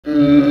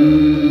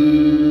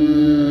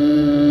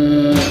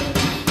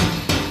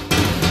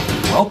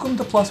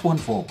Plus One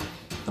Forward,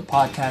 the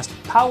podcast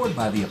powered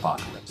by the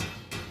Apocalypse,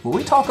 where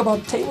we talk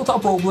about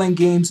tabletop role-playing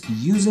games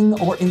using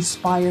or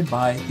inspired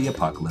by the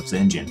Apocalypse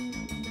engine.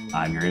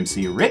 I'm your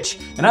MC Rich,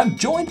 and I'm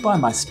joined by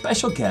my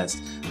special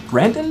guest,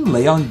 Brandon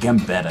Leon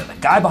Gambetta, the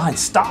guy behind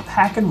Stop,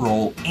 Hack, and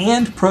Roll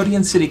and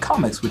Protean City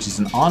Comics, which is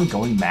an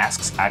ongoing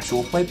Masks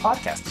actual play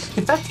podcast.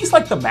 In fact, he's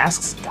like the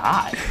Masks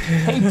guy.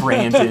 Hey,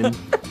 Brandon.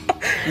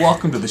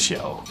 Welcome to the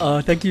show.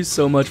 Thank you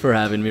so much for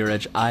having me,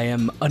 Rich. I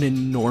am an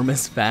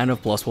enormous fan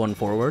of Plus One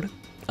Forward,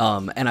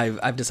 and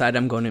I've decided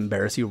I'm going to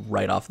embarrass you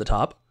right off the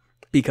top,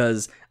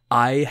 because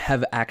I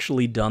have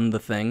actually done the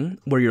thing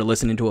where you're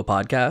listening to a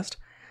podcast,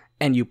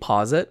 and you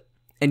pause it,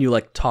 and you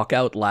like talk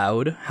out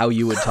loud how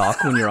you would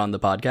talk when you're on the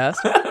podcast.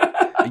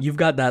 You've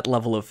got that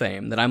level of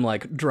fame that I'm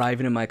like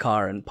driving in my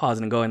car and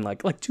pausing and going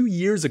like 2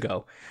 years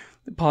ago,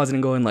 pausing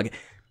and going like,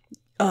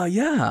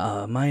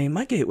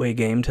 my gateway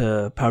game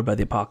to Powered by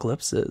the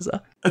Apocalypse is...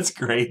 That's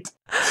great.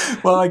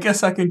 Well, I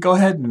guess I can go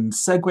ahead and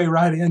segue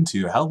right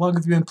into how long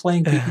have you been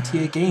playing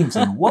PBTA games,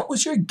 and what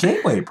was your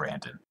gateway,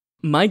 Brandon?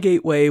 My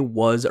gateway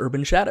was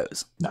Urban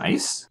Shadows.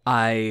 Nice.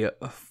 I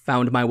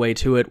found my way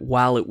to it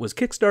while it was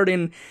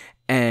kickstarting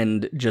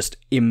and just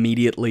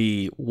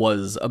immediately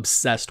was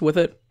obsessed with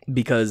it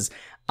because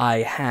I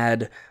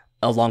had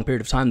a long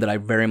period of time that I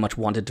very much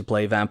wanted to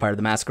play Vampire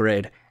the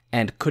Masquerade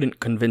and couldn't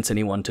convince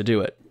anyone to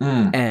do it.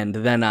 And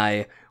then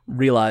I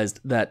realized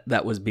that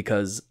that was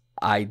because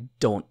I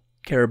don't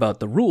care about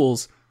the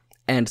rules.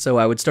 And so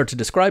I would start to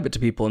describe it to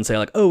people and say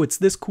like, oh, it's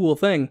this cool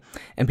thing.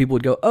 And people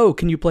would go, oh,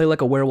 can you play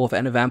like a werewolf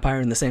and a vampire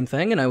in the same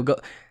thing? And I would go,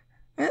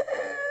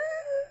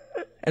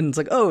 and it's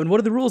like, oh, and what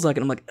are the rules like?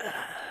 And I'm like,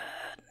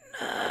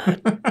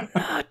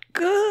 not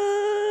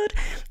good.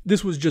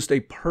 This was just a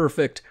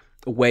perfect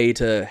way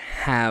to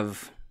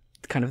have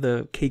kind of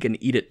the cake and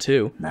eat it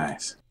too.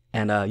 Nice.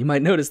 And you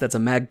might notice that's a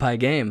Magpie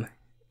game.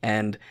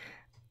 And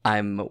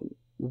I'm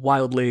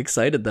wildly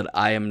excited that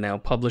I am now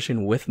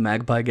publishing with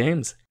Magpie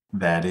Games.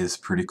 That is a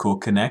pretty cool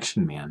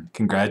connection, man.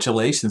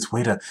 Congratulations.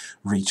 Way to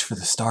reach for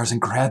the stars and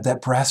grab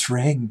that brass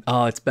ring.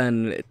 Oh, it's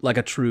been like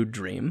a true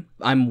dream.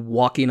 I'm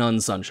walking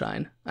on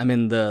sunshine. I'm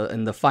in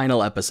the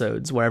final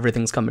episodes where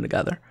everything's coming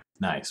together.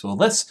 Nice. Well,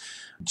 let's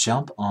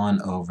jump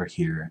on over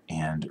here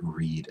and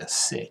read a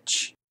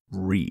sitch.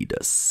 Read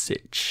a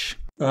sitch.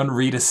 On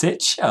Read a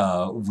Sitch,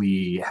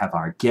 we have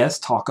our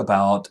guest talk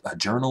about a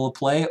journal of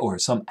play or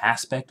some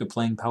aspect of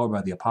playing Powered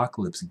by the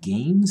Apocalypse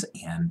games.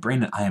 And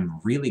Brandon, I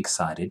am really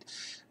excited.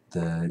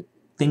 The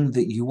thing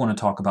that you want to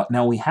talk about,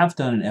 now we have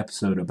done an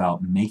episode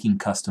about making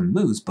custom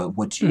moves, but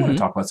what you want to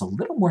talk about is a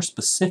little more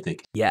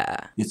specific. Yeah.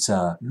 It's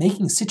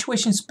making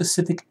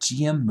situation-specific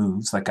GM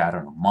moves, like, I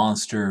don't know,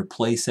 monster,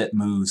 playset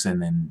moves,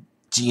 and then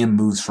GM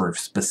moves for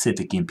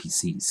specific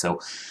NPCs.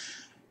 So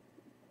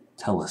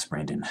tell us,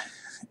 Brandon.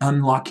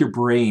 Unlock your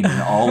brain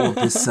and all of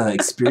this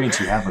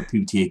experience you have with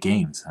PBTA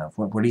games.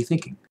 What are you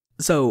thinking?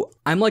 So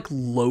I'm like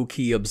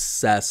low-key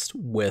obsessed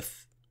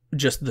with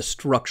just the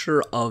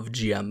structure of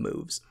GM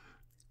moves.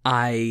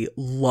 I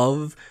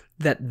love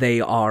that they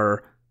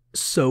are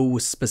so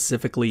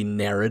specifically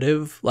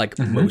narrative, like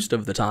most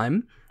of the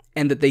time,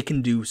 and that they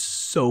can do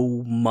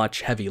so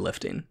much heavy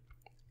lifting.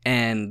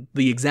 And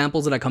the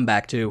examples that I come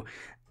back to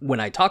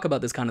when I talk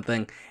about this kind of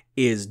thing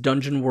is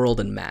Dungeon World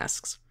and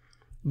Masks.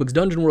 Because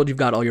Dungeon World, you've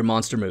got all your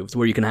monster moves,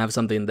 where you can have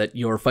something that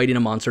you're fighting a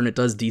monster and it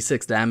does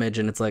d6 damage,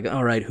 and it's like,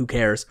 all right, who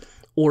cares?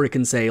 Or it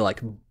can say, like,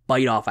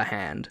 bite off a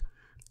hand.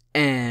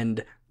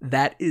 And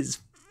that is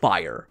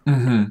fire.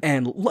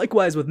 And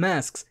likewise with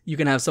Masks, you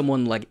can have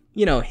someone, like,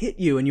 you know, hit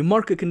you and you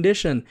mark a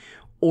condition,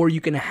 or you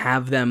can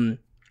have them,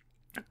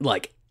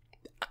 like,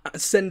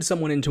 send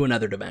someone into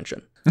another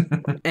dimension.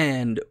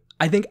 And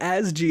I think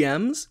as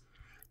GMs,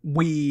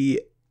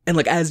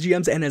 as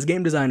GMs and as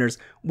game designers,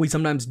 we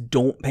sometimes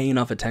don't pay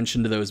enough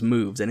attention to those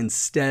moves and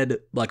instead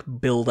like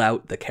build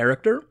out the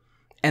character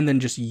and then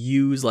just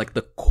use like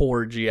the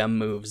core GM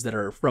moves that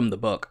are from the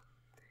book.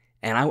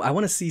 And I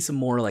want to see some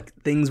more like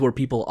things where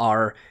people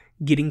are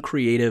getting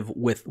creative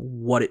with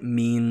what it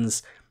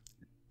means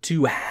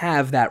to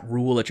have that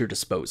rule at your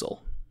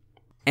disposal.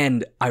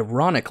 And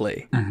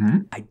ironically,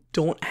 I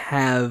don't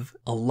have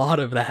a lot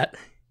of that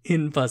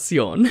in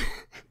Pasión.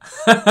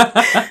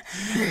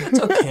 That's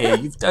okay.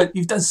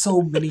 You've done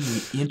so many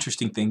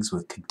interesting things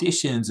with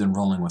conditions and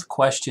rolling with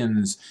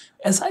questions.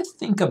 As I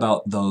think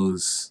about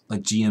those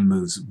like GM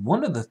moves,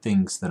 one of the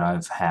things that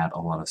I've had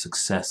a lot of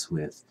success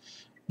with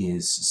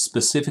is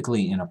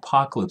specifically in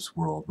Apocalypse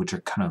World, which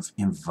are kind of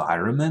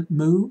environment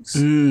moves.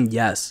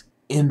 Yes.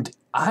 And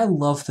I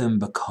love them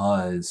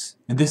because,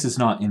 and this is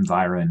not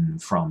Environ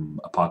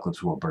from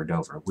Apocalypse World Burned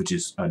Over, which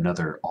is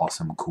another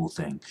awesome, cool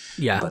thing.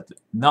 Yeah. But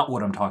not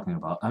what I'm talking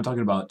about. I'm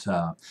talking about,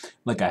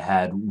 like I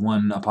had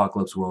one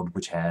Apocalypse World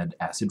which had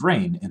Acid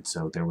Rain, and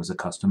so there was a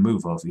custom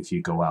move of if you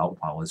go out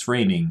while it's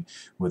raining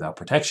without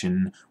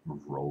protection,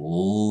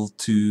 roll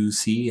to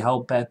see how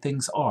bad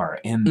things are.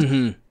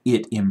 And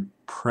it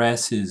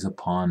impresses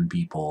upon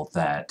people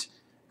that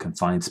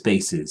confined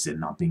spaces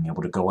and not being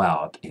able to go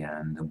out,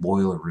 and the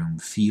boiler room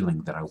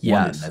feeling that I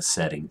want in that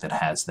setting that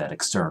has that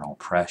external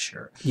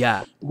pressure.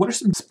 Yeah. What are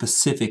some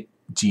specific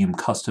GM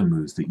custom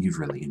moves that you've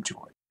really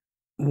enjoyed?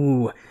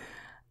 Ooh,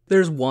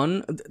 there's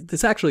one.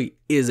 This actually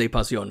is a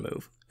Pasión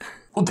move.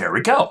 Well, there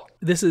we go.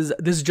 This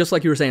is just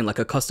like you were saying, like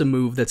a custom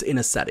move that's in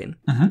a setting.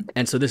 Mm-hmm.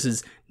 And so this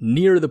is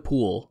near the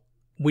pool.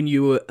 When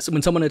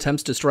someone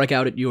attempts to strike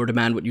out at you or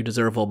demand what you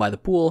deserve while by the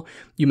pool,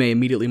 you may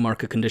immediately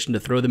mark a condition to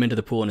throw them into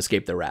the pool and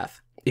escape their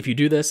wrath. If you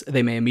do this,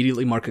 they may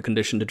immediately mark a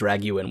condition to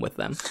drag you in with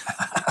them.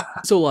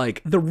 So,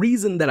 like, the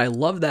reason that I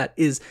love that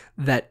is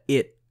that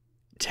it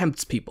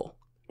tempts people.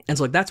 And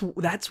so, like,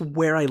 that's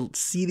where I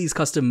see these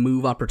custom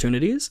move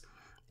opportunities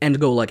and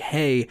go, like,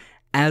 hey,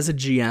 as a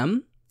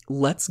GM,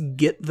 let's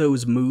get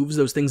those moves,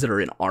 those things that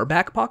are in our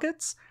back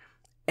pockets,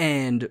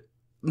 and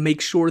make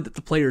sure that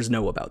the players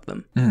know about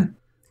them. Mm.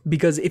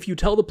 Because if you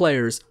tell the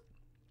players,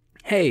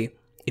 hey,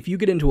 if you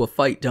get into a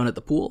fight down at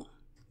the pool,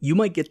 you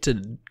might get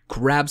to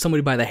grab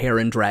somebody by the hair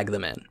and drag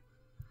them in.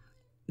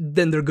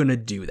 Then they're going to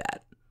do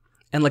that.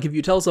 And like if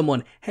you tell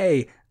someone,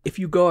 hey, if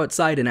you go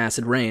outside in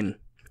acid rain,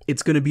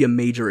 it's going to be a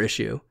major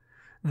issue.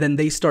 Then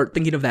they start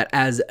thinking of that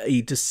as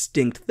a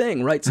distinct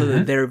thing, right? So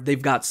that they've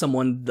got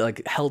someone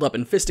like held up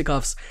in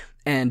fisticuffs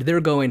and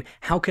they're going,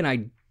 how can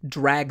I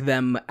drag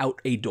them out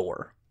a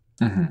door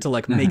to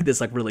like make this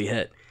like really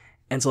hit?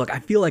 And so, like, I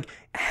feel like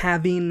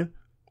having,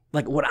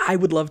 like, what I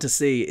would love to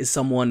see is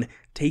someone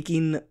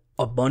taking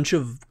a bunch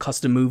of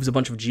custom moves, a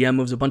bunch of GM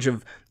moves, a bunch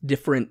of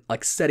different,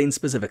 like,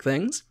 setting-specific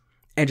things,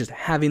 and just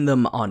having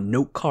them on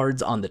note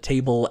cards on the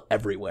table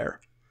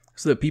everywhere.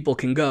 So that people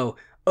can go,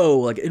 oh,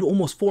 like, it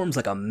almost forms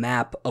like a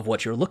map of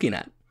what you're looking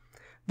at.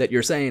 That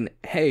you're saying,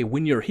 hey,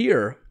 when you're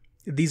here,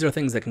 these are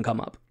things that can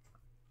come up.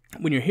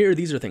 When you're here,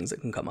 these are things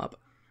that can come up.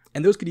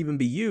 And those could even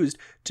be used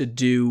to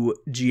do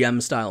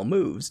GM-style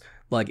moves,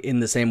 like in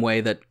the same way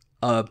that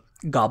a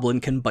goblin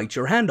can bite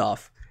your hand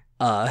off.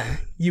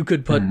 You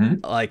could put,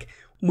 like,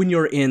 when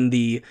you're in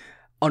the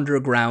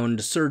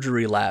underground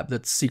surgery lab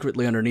that's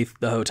secretly underneath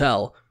the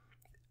hotel,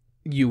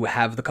 you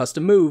have the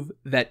custom move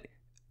that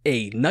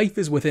a knife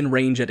is within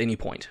range at any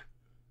point.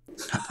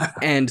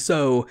 And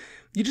so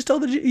you just tell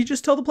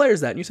the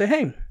players that, and you say,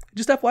 hey,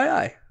 just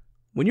FYI,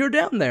 when you're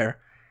down there,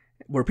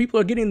 where people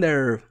are getting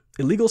their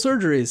illegal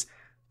surgeries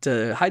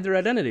to hide their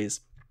identities,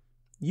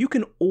 you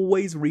can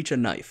always reach a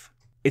knife.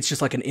 It's just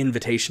like an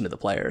invitation to the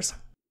players.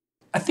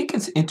 I think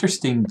it's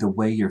interesting the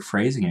way you're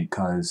phrasing it,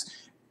 because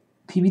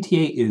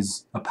PBTA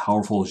is a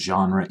powerful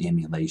genre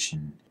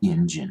emulation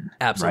engine.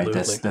 Absolutely.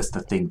 Right? That's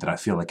the thing that I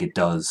feel like it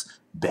does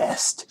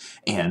best.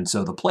 And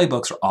so the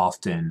playbooks are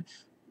often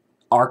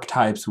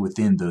archetypes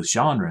within those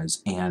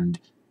genres, and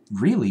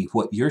really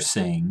what you're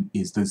saying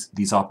is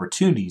these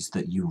opportunities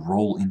that you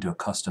roll into a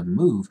custom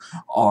move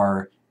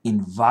are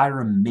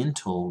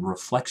environmental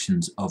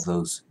reflections of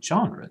those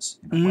genres.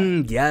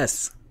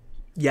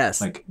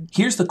 Yes. Like,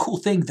 here's the cool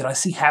thing that I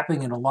see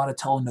happening in a lot of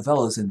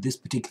telenovelas in this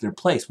particular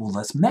place. Well,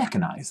 let's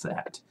mechanize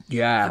that.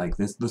 Yeah. Like,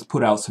 let's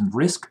put out some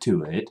risk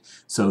to it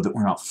so that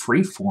we're not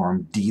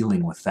freeform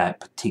dealing with that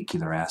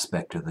particular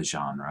aspect of the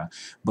genre.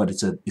 But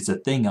it's a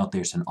thing out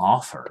there, it's an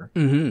offer,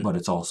 but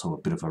it's also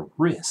a bit of a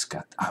risk.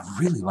 I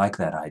really like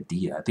that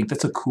idea. I think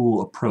that's a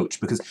cool approach,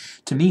 because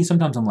to me,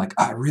 sometimes I'm like,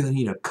 I really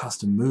need a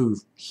custom move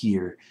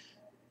here.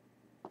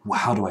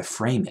 How do I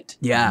frame it?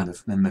 Yeah.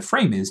 And the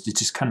frame is to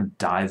just kind of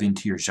dive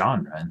into your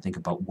genre and think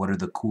about what are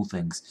the cool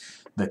things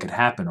that could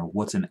happen, or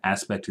what's an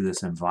aspect of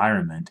this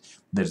environment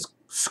that is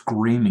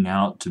screaming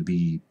out to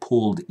be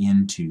pulled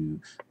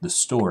into the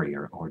story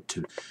or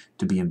to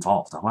be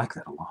involved. I like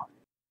that a lot.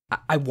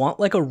 I want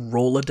like a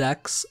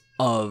Rolodex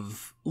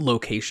of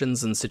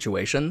locations and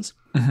situations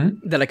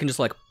that I can just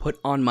like put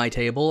on my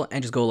table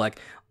and just go like,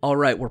 all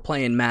right, we're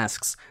playing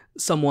masks.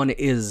 Someone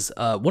is,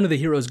 one of the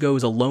heroes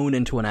goes alone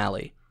into an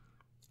alley.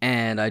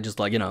 And I just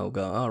like,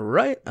 go, all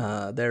right,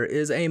 there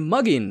is a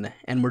mugging,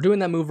 and we're doing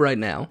that move right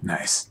now.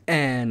 Nice.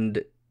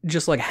 And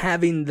just like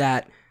having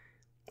that,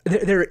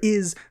 there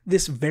is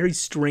this very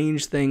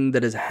strange thing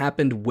that has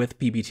happened with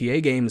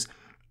PBTA games,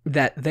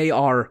 that they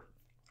are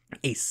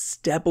a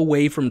step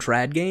away from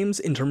trad games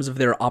in terms of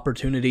their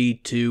opportunity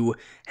to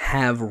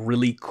have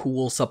really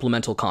cool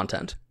supplemental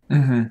content.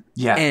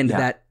 Yeah. And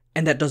that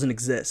doesn't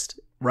exist,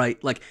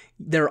 right? Like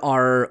there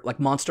are,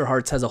 like Monster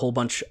Hearts has a whole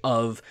bunch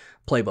of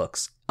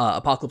playbooks.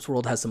 Apocalypse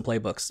World has some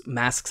playbooks.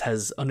 Masks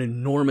has an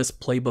enormous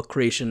playbook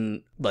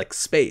creation like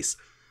space,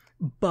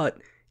 but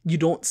you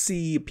don't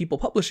see people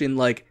publishing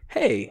like,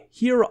 hey,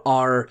 here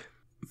are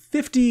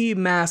 50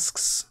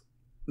 masks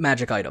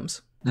magic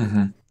items,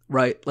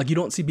 right? Like you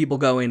don't see people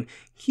going,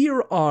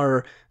 here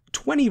are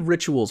 20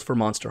 rituals for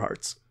Monster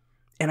Hearts.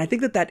 And I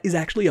think that is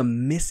actually a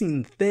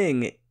missing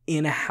thing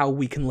in how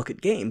we can look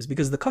at games,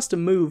 because the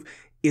custom move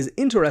is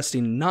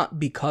interesting not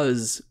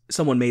because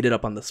someone made it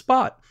up on the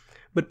spot,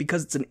 but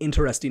because it's an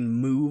interesting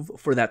move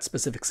for that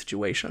specific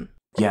situation.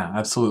 Yeah,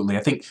 absolutely. I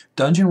think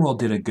Dungeon World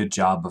did a good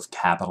job of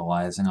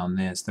capitalizing on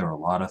this. There were a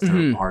lot of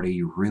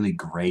third-party, really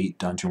great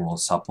Dungeon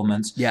World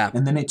supplements. Yeah.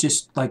 And then it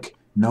just, like,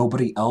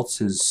 nobody else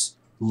has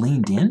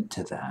leaned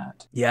into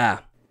that. Yeah.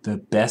 The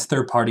best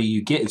third party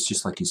you get is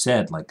just like you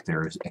said, like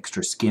there's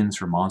extra skins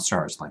for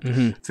monsters. Like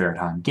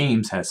Fairtime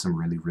Games has some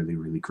really, really,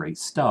 really great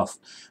stuff.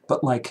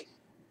 But like,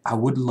 I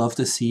would love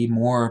to see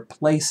more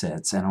play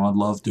sets, and I would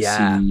love to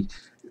see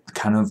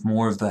kind of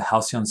more of the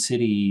Halcyon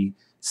City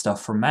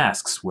stuff for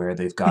Masks, where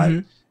they've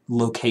got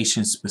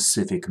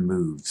location-specific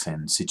moves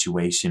and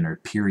situation or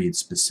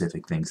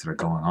period-specific things that are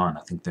going on.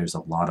 I think there's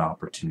a lot of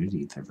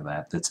opportunity there for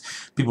that.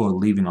 That's people are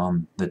leaving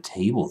on the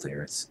table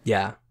there. It's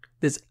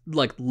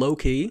like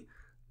low-key.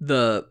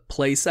 The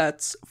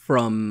playsets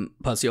from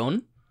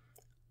Pasión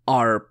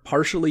are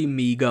partially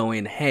me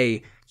going,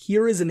 hey,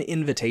 here is an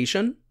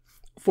invitation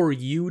for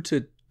you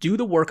to do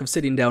the work of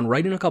sitting down,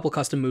 writing a couple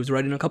custom moves,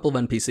 writing a couple of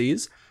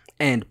NPCs,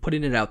 and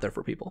putting it out there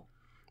for people.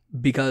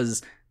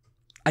 Because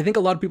I think a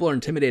lot of people are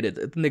intimidated,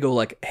 and they go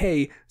like,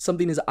 hey,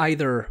 something is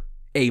either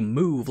a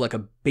move, like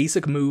a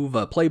basic move,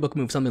 a playbook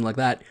move, something like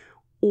that,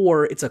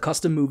 or it's a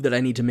custom move that I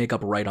need to make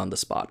up right on the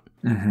spot.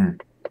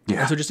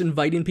 Yeah. And so just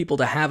inviting people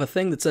to have a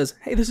thing that says,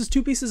 hey, this is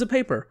 2 pieces of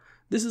paper.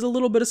 This is a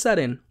little bit of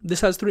setting.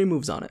 This has 3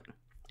 moves on it.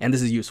 And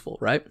this is useful,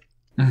 right?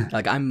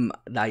 Like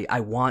I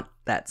want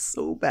that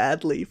so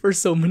badly for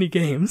so many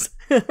games.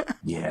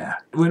 Yeah.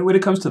 When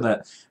it comes to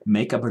that,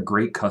 make up a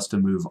great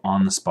custom move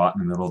on the spot in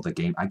the middle of the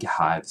game. I get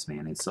hives,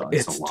 man. It's a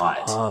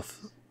lot.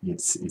 Tough.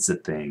 It's a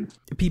thing.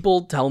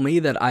 People tell me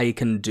that I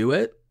can do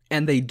it,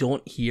 and they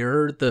don't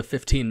hear the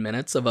 15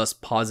 minutes of us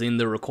pausing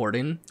the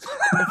recording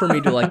for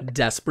me to like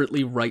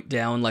desperately write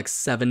down like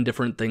 7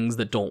 different things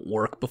that don't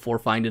work before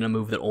finding a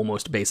move that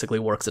almost basically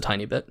works a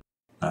tiny bit.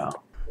 Oh.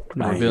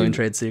 No revealing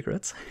trade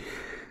secrets.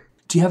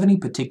 Do you have any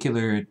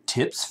particular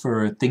tips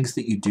for things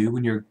that you do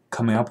when you're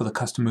coming up with a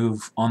custom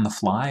move on the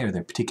fly? Are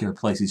there particular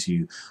places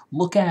you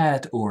look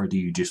at, or do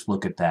you just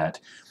look at that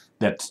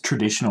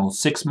traditional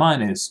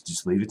 6-,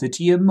 just leave it to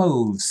GM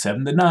moves,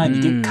 7 to 9.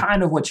 You get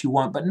kind of what you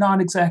want, but not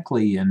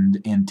exactly.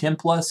 And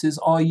 10+ is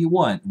all you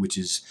want, which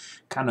is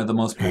kind of the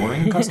most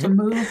boring custom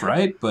move,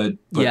 right? But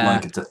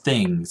like it's a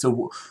thing.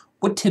 So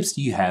what tips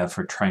do you have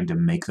for trying to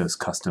make those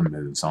custom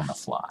moves on the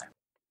fly?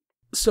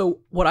 So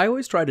what I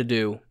always try to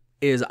do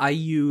is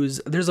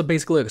there's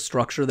basically a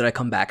structure that I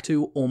come back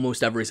to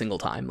almost every single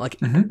time. Like,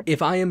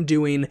 if I am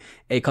doing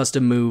a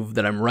custom move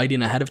that I'm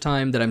writing ahead of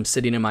time, that I'm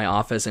sitting in my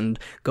office and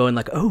going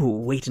like, oh,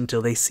 wait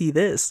until they see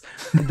this,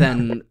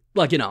 then,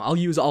 like, I'll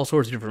use all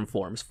sorts of different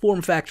forms.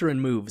 Form factor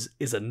and moves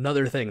is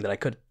another thing that I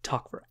could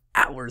talk for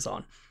hours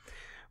on.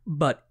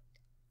 But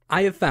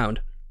I have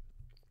found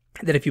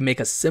that if you make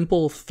a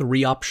simple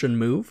 3-option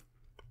move,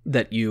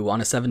 that you,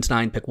 on a 7 to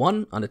 9, pick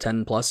 1, on a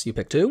 10+, you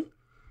pick 2,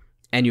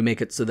 and you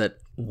make it so that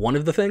one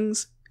of the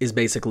things is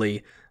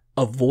basically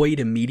avoid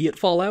immediate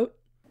fallout.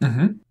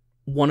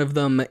 One of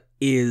them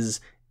is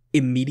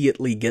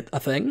immediately get a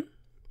thing.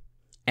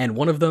 And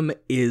one of them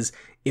is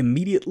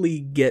immediately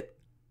get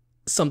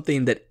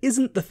something that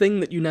isn't the thing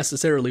that you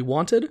necessarily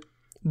wanted,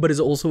 but is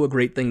also a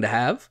great thing to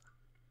have,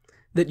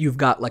 that you've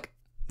got like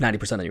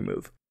 90% of your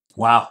move.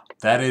 Wow.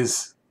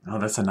 That's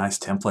a nice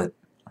template.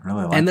 I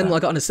really like that. And then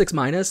like on a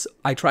 6-,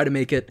 I try to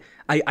make it,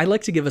 I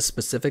like to give a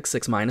specific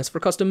 6- for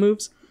custom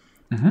moves.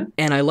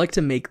 And I like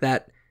to make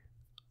that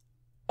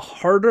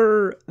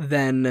harder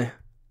than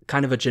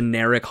kind of a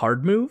generic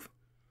hard move,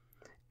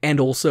 and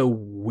also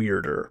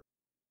weirder.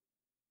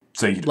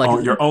 So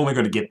you're only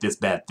going to get this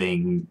bad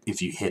thing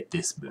if you hit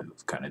this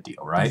move kind of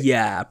deal, right?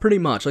 Yeah, pretty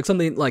much. Like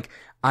something like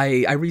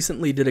I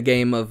recently did a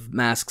game of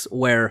Masks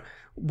where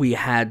we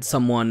had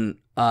someone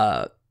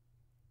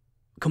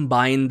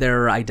combine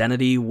their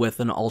identity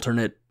with an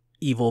alternate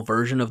evil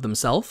version of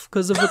themselves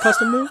because of the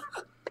custom move.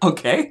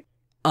 Okay.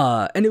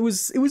 And it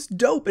was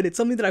dope, and it's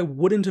something that I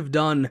wouldn't have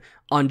done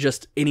on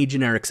just any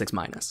generic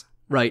 6-,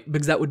 right?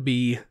 Because that would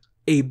be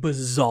a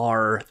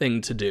bizarre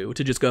thing to do,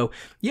 to just go,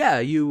 yeah,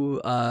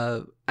 you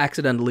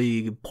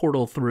accidentally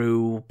portal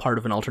through part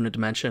of an alternate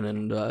dimension,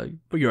 and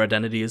your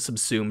identity is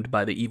subsumed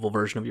by the evil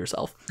version of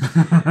yourself.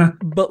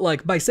 But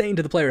like by saying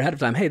to the player ahead of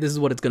time, hey, this is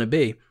what it's going to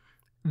be,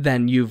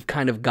 then you've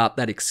kind of got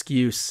that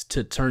excuse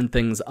to turn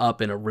things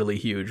up in a really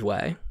huge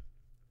way.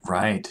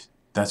 Right.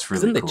 That's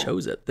really cool. Then they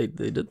chose it. They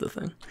did the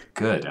thing.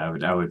 Good.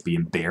 I would be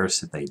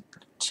embarrassed if they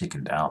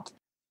chickened out.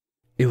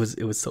 It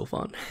was so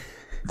fun.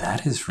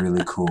 That is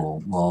really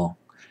cool. Well,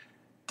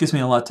 gives me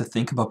a lot to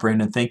think about,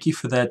 Brandon. Thank you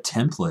for that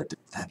template.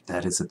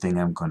 That is a thing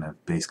I'm going to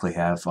basically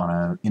have on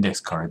an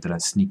index card that I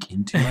sneak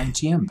into my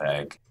GM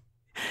bag.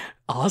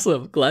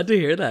 Awesome. Glad to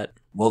hear that.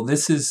 Well,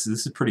 this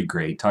is pretty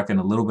great. Talking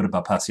a little bit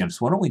about Pasión.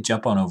 So why don't we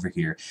jump on over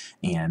here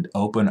and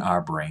open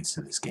our brains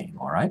to this game,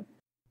 all right?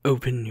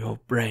 Open your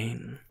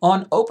brain.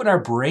 On Open Our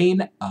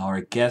Brain,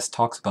 our guest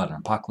talks about an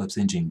Apocalypse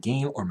Engine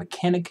game or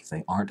mechanic if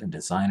they aren't a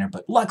designer,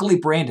 but luckily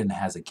Brandon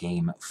has a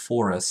game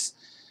for us.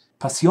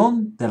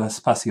 Pasión de las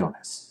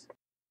Pasiones.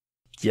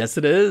 Yes,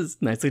 it is.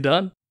 Nicely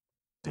done.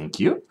 Thank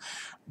you.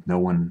 No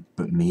one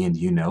but me and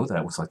you know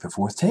that was like the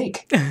 4th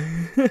take.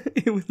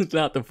 It was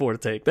not the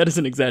 4th take. That is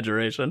an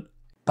exaggeration.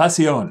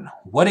 Pasión.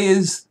 What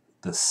is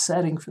the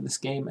setting for this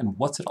game and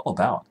what's it all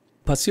about?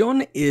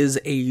 Pasión is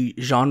a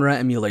genre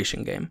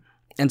emulation game.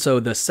 And so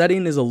the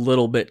setting is a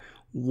little bit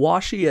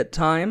washy at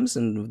times,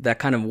 and that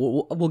kind of,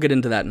 we'll get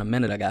into that in a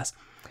minute, I guess.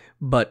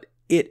 But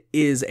it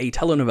is a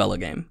telenovela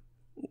game,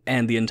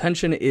 and the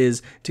intention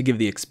is to give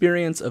the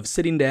experience of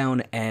sitting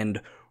down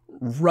and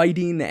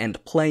writing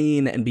and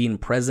playing and being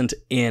present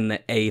in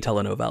a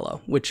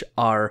telenovela, which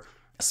are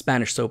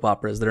Spanish soap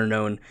operas that are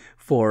known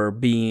for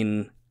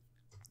being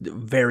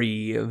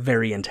very,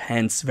 very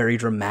intense, very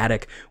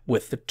dramatic,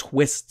 with the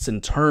twists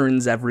and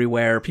turns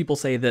everywhere. People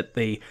say that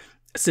they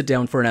sit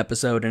down for an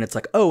episode and it's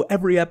like, oh,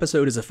 every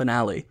episode is a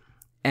finale.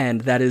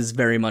 And that is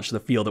very much the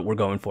feel that we're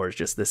going for, is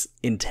just this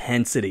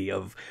intensity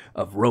of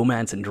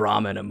romance and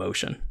drama and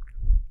emotion.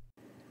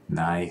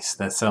 Nice.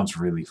 That sounds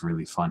really,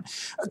 really fun.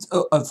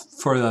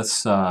 For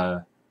us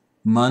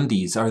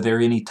Mondays, are there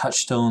any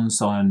touchstones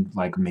on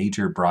like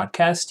major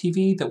broadcast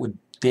TV that would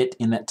fit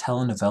in that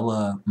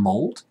telenovela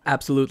mold?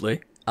 Absolutely.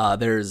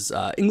 There's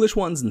English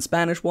ones and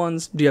Spanish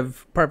ones. Do you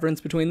have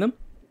preference between them?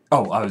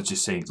 Oh, I was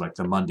just saying, like,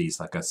 the Mondays,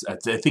 like, I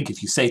think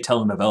if you say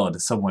telenovela to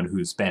someone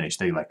who's Spanish,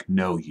 they, like,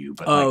 know you.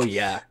 But,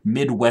 yeah.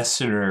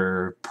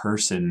 Midwesterner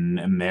person,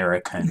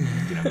 American,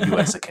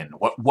 USican,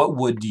 what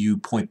would you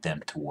point them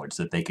towards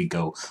that they could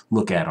go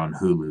look at on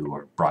Hulu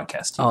or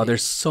broadcast TV? Oh,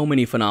 there's so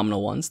many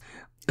phenomenal ones.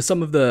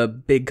 Some of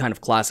the big kind of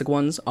classic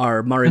ones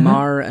are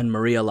Marimar and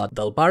Maria la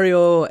del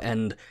Barrio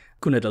and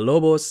Cuna de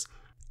Lobos.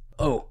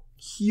 Oh,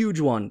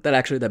 huge one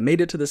that made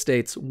it to the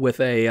States with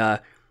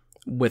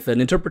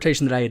an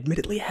interpretation that I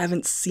admittedly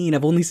haven't seen.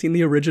 I've only seen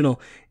the original,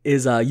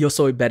 is Yo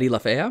Soy Betty La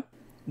Fea,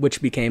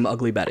 which became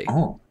Ugly Betty.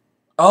 Oh,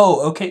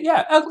 okay.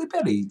 Yeah, Ugly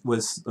Betty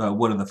was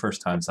one of the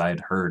first times I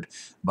had heard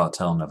about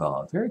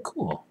telenovela. Very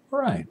cool. All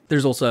right.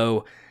 There's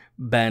also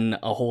been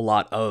a whole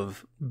lot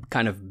of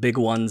kind of big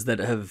ones that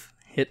have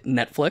hit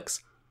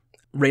Netflix.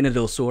 Reina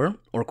del Sur,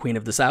 or Queen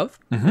of the South.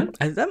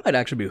 Mm-hmm. That might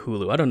actually be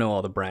Hulu. I don't know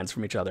all the brands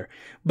from each other.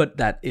 But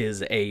that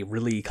is a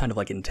really kind of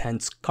like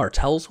intense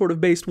cartel sort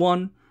of based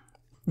one.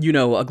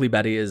 Ugly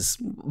Betty is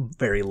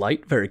very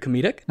light, very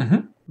comedic.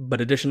 Mm-hmm.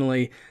 But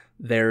additionally,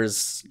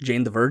 there's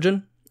Jane the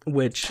Virgin,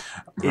 which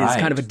is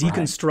kind of a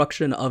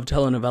deconstruction of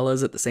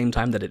telenovelas at the same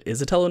time that it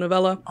is a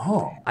telenovela.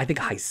 Oh. I think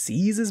High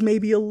Seas is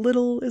maybe a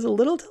little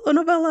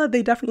telenovela.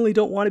 They definitely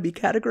don't want to be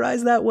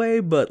categorized that way,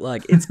 but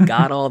like it's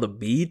got all the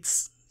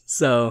beats.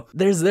 So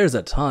there's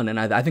a ton, and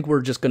I think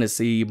we're just going to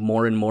see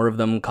more and more of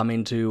them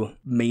coming to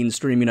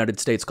mainstream United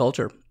States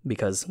culture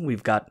because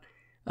we've got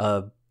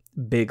a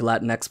big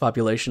Latinx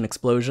population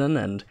explosion,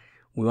 and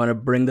we want to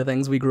bring the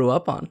things we grew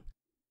up on.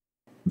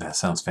 That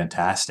sounds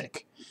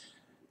fantastic.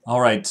 All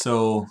right,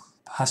 so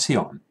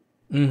Pasión.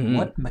 Mm-hmm.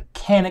 What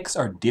mechanics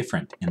are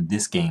different in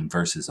this game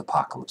versus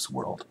Apocalypse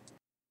World?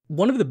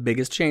 One of the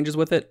biggest changes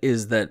with it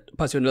is that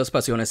Pasión de las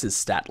Pasiones is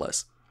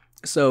statless.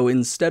 So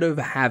instead of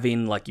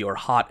having like your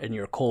hot and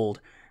your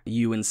cold,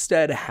 you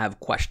instead have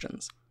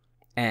questions.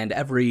 And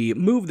every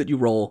move that you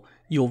roll,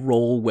 you'll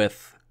roll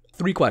with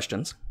 3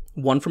 questions.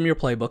 One from your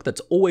playbook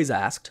that's always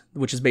asked,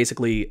 which is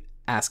basically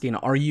asking,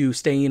 are you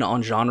staying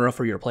on genre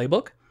for your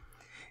playbook?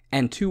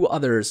 And 2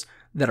 others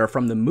that are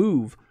from the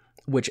move,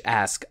 which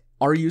ask,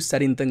 are you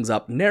setting things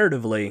up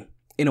narratively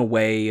in a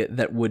way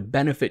that would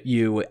benefit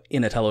you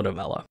in a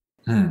telenovela?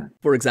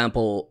 For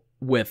example,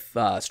 with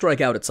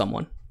Strike Out at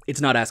Someone, it's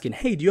not asking,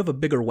 hey, do you have a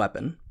bigger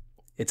weapon?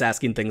 It's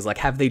asking things like,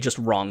 have they just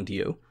wronged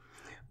you?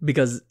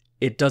 Because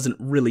it doesn't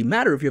really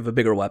matter if you have a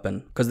bigger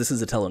weapon, because this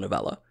is a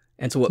telenovela.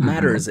 And so what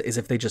matters is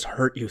if they just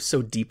hurt you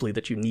so deeply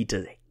that you need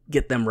to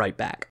get them right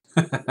back.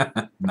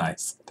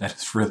 Nice. That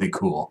is really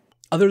cool.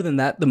 Other than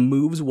that, the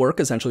moves work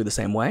essentially the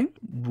same way.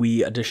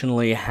 We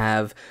additionally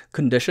have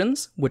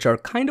conditions, which are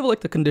kind of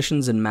like the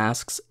conditions in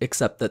Masks,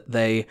 except that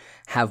they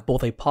have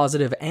both a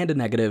positive and a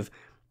negative,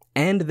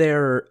 and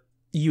they're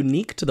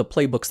unique to the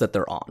playbooks that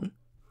they're on.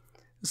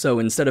 So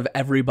instead of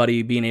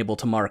everybody being able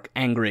to mark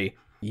angry,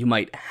 you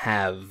might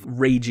have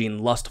raging,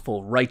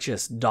 lustful,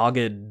 righteous,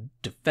 dogged,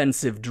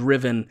 defensive,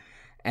 driven,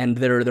 and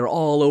they're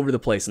all over the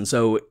place. And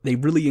so they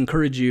really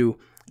encourage you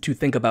to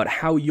think about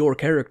how your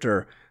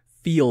character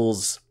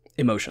feels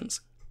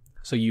emotions.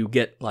 So you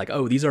get like,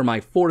 oh, these are my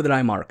 4 that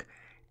I mark,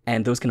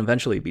 and those can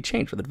eventually be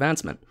changed with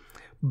advancement.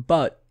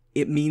 But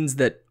it means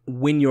that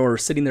when you're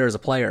sitting there as a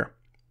player,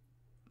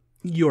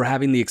 you're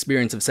having the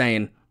experience of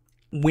saying,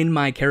 when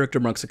my character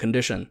marks a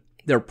condition,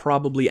 they're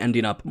probably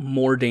ending up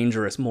more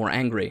dangerous, more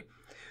angry,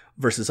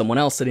 versus someone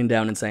else sitting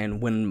down and saying,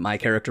 when my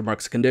character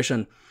marks a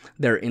condition,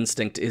 their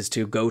instinct is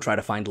to go try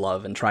to find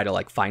love and try to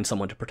like find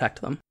someone to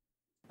protect them.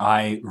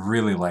 I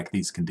really like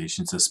these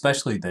conditions,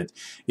 especially that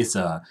it's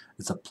a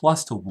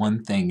plus to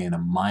one thing and a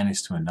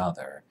minus to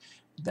another.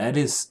 That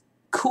is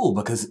cool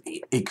because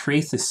it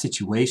creates this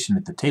situation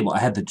at the table. I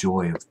had the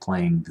joy of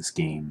playing this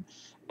game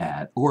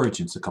at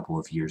Origins a couple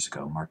of years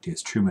ago. Mark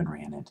Diaz Truman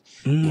ran it,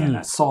 and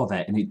I saw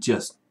that, and it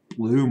just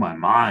blew my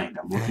mind.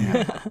 I'm looking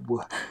at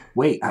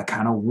wait, I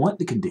kind of want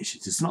the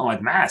conditions. It's not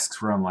like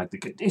Masks where I'm like, the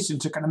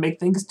conditions are going to make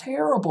things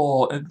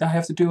terrible and I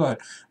have to do a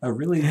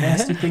really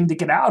nasty thing to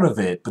get out of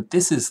it. But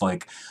this is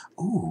like,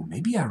 ooh,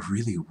 maybe I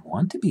really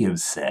want to be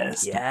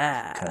obsessed.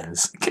 Yeah.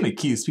 Because I can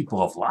accuse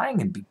people of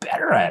lying and be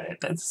better at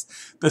it.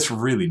 That's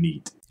really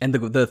neat. And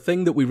the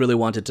thing that we really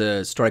wanted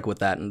to strike with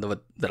that, and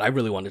that I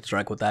really wanted to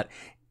strike with that,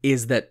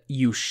 is that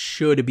you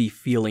should be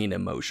feeling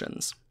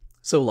emotions.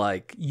 So,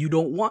 like, you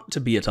don't want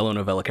to be a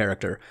telenovela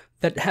character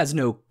that has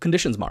no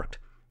conditions marked,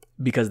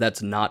 because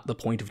that's not the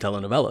point of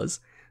telenovelas.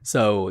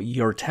 So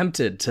you're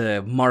tempted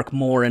to mark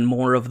more and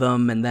more of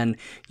them, and then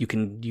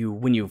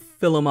when you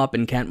fill them up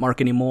and can't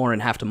mark anymore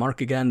and have to mark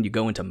again, you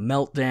go into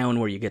meltdown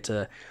where you get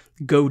to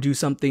go do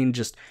something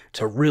just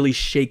to really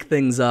shake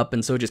things up,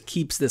 and so it just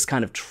keeps this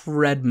kind of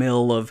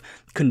treadmill of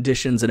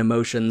conditions and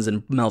emotions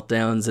and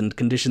meltdowns and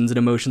conditions and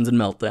emotions and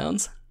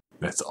meltdowns.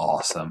 That's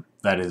awesome.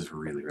 That is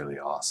really, really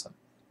awesome.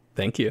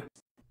 Thank you.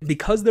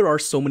 Because there are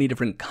so many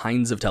different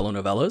kinds of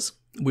telenovelas,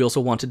 we also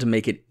wanted to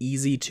make it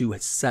easy to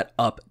set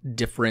up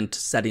different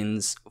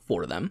settings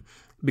for them.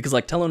 Because,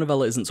 like,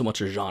 telenovela isn't so much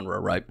a genre,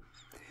 right?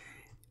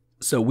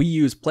 So we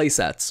use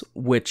playsets,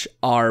 which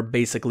are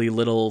basically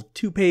little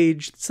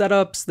 2-page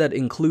setups that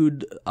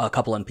include a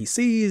couple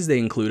NPCs, they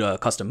include a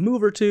custom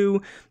move or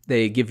two,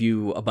 they give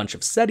you a bunch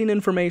of setting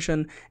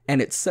information,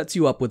 and it sets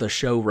you up with a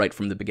show right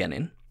from the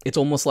beginning. It's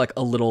almost like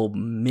a little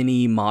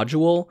mini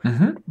module,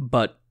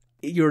 but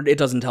it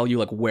doesn't tell you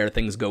like where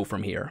things go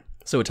from here.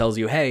 So it tells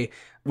you, hey,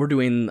 we're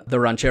doing the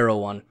Ranchero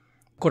one,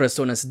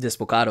 Corazones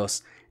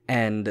Desbocados,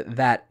 and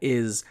that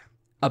is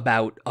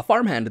about a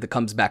farmhand that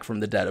comes back from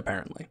the dead,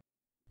 apparently.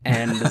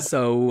 And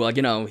so, like,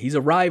 you know, he's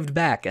arrived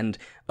back, and,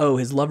 oh,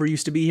 his lover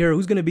used to be here,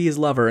 who's going to be his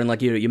lover? And,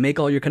 like, you make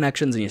all your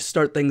connections, and you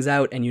start things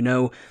out, and you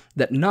know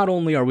that not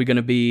only are we going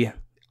to be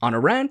on a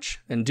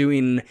ranch and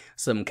doing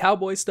some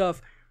cowboy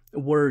stuff,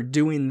 we're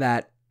doing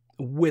that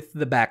with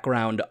the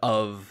background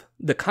of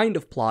the kind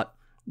of plot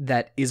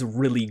that is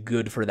really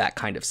good for that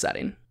kind of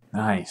setting.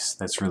 Nice.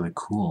 That's really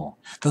cool.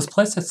 Those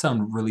playsets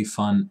sound really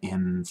fun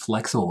and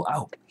flexible.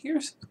 Oh,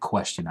 here's a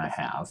question I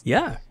have.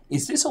 Yeah.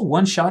 Is this a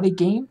one-shotted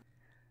game?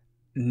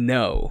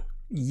 No.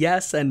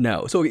 Yes and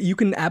no. So you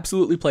can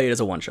absolutely play it as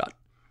a one-shot.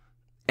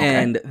 Okay.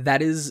 And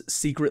that is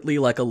secretly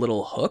like a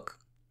little hook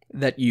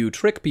that you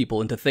trick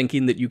people into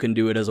thinking that you can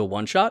do it as a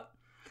one-shot.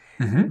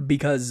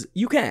 Because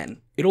you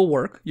can. It'll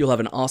work. You'll have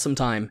an awesome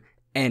time.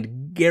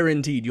 And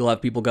guaranteed you'll have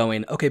people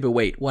going, okay, but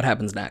wait, what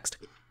happens next?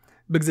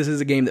 Because this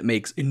is a game that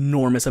makes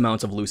enormous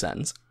amounts of loose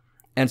ends.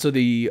 And so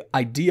the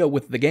idea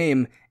with the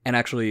game, and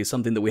actually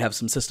something that we have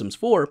some systems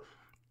for,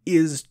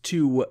 is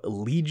to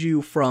lead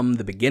you from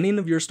the beginning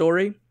of your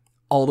story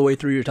all the way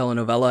through your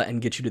telenovela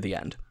and get you to the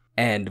end.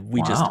 And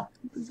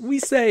we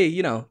say,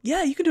 you know,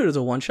 yeah, you can do it as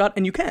a one-shot,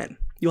 and you can.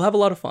 You'll have a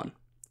lot of fun.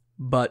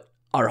 But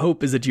our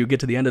hope is that you get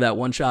to the end of that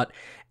one-shot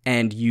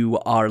and you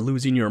are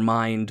losing your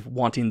mind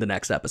wanting the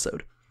next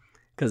episode.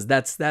 Because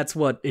that's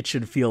what it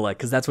should feel like,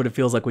 because that's what it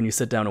feels like when you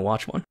sit down and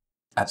watch one.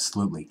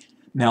 Absolutely.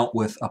 Now,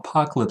 with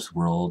Apocalypse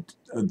World,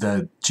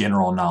 the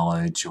general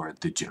knowledge or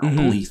the general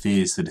belief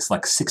is that it's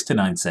like 6 to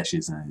 9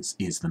 sessions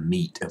is the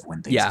meat of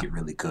when things get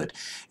really good.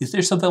 Is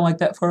there something like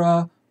that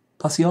for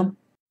Pasión?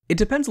 It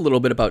depends a little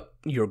bit about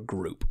your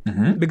group,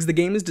 because the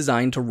game is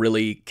designed to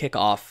really kick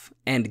off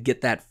and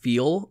get that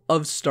feel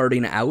of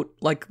starting out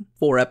like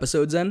 4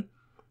 episodes in.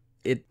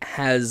 It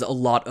has a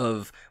lot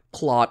of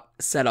plot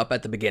set up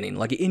at the beginning.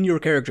 Like in your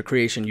character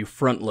creation, you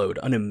front load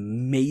an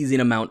amazing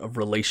amount of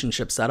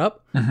relationship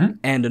setup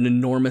and an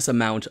enormous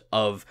amount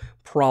of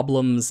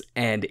problems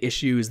and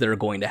issues that are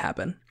going to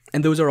happen.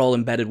 And those are all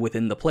embedded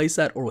within the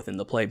playset or within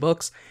the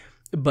playbooks.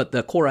 But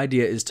the core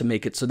idea is to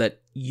make it so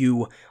that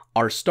you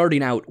are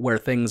starting out where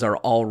things are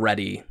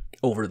already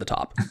over the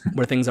top,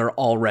 where things are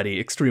already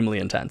extremely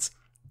intense.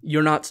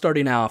 You're not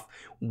starting off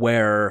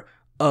where,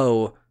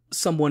 oh,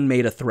 someone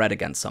made a threat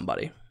against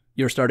somebody.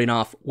 You're starting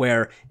off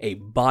where a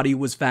body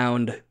was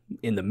found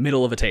in the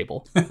middle of a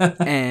table.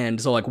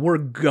 And so, like, we're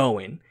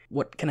going.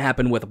 What can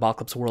happen with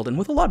Apocalypse World and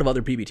with a lot of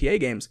other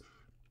PBTA games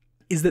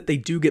is that they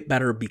do get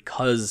better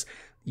because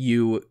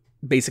you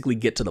basically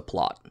get to the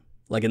plot.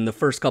 Like, in the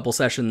first couple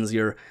sessions,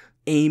 you're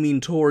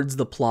aiming towards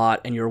the plot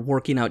and you're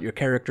working out your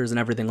characters and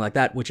everything like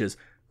that, which is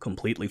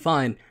completely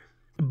fine.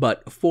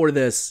 But for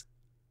this,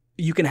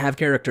 you can have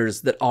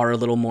characters that are a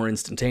little more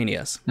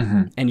instantaneous,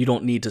 and you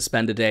don't need to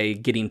spend a day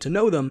getting to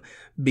know them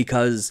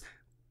because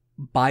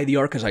by the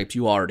archetypes,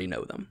 you already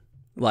know them.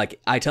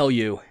 Like, I tell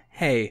you,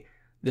 hey,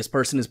 this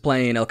person is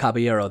playing El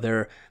Caballero.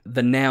 They're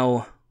the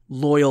now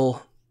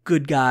loyal,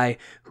 good guy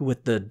who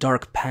with the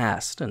dark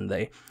past, and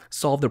they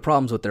solve their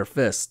problems with their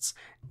fists.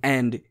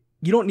 And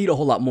you don't need a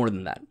whole lot more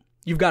than that.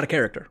 You've got a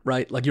character,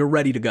 right? Like, you're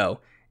ready to go.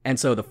 And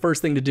so the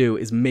first thing to do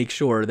is make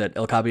sure that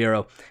El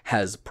Caballero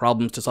has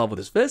problems to solve with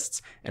his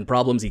fists and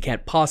problems he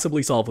can't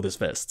possibly solve with his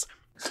fists.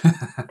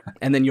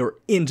 And then you're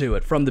into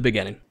it from the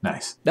beginning.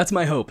 Nice. That's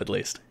my hope, at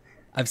least.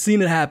 I've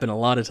seen it happen a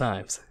lot of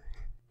times.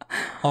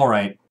 All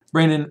right.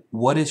 Brandon,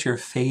 what is your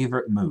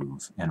favorite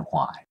move and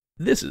why?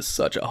 This is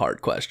such a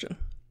hard question.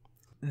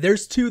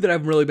 There's two that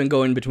I've really been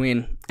going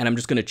between, and I'm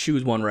just going to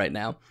choose one right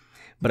now.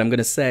 But I'm going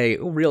to say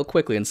real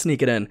quickly and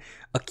sneak it in.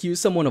 Accuse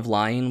someone of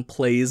lying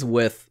plays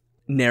with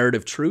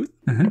narrative truth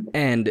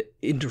and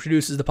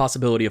introduces the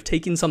possibility of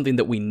taking something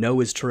that we know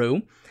is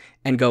true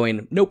and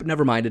going, nope,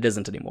 never mind, it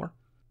isn't anymore.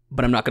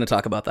 But I'm not going to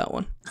talk about that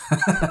one.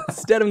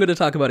 Instead, I'm going to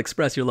talk about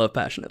express your love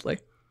passionately.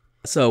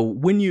 So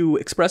when you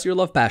express your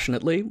love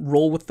passionately,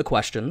 roll with the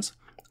questions.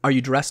 Are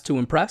you dressed to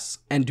impress?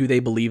 And do they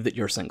believe that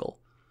you're single?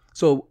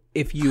 So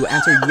if you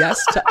answer yes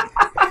to...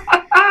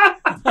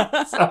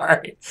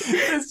 Sorry.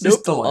 It's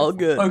just delightful. All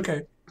good.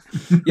 Okay.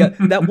 Yeah,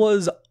 that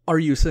was, are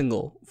you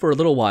single, for a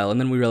little while, and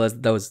then we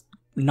realized that was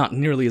not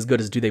nearly as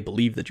good as do they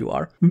believe that you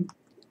are.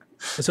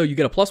 So you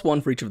get a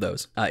 +1 for each of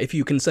those, if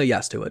you can say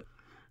yes to it.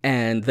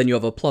 And then you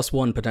have a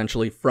 +1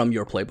 potentially from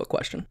your playbook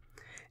question.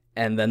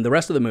 And then the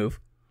rest of the move,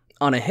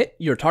 on a hit,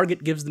 your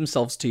target gives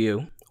themselves to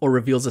you or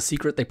reveals a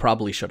secret they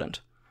probably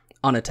shouldn't.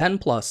 On a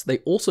 10+, they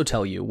also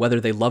tell you whether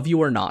they love you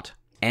or not,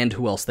 and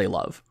who else they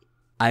love.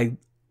 I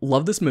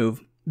love this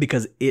move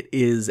because it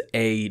is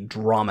a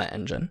drama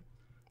engine.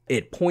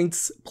 It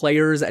points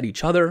players at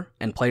each other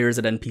and players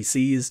at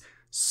NPCs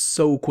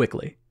so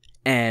quickly.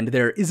 And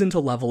there isn't a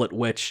level at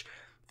which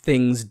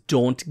things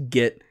don't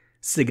get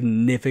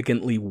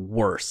significantly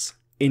worse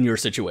in your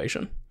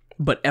situation.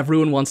 But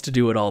everyone wants to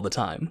do it all the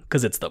time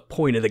because it's the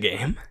point of the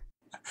game.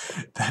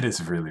 That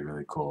is really,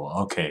 really cool.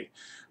 Okay.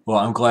 Well,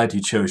 I'm glad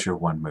you chose your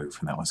one move,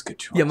 and that was a good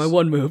choice. Yeah, my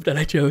one move that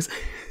I chose.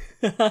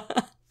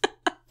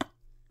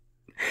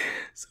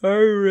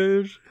 Sorry,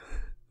 Rich.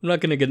 I'm not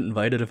going to get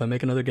invited if I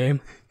make another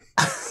game.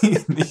 You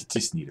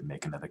just need to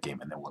make another game,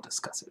 and then we'll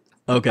discuss it.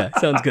 Okay,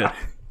 sounds good.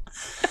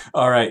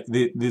 All right,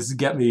 this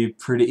got me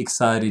pretty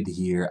excited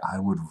here. I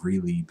would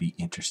really be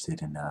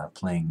interested in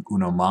playing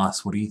Uno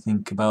Mas. What do you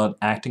think about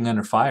acting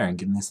under fire and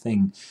getting this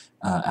thing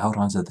out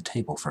onto the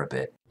table for a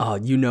bit?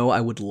 You know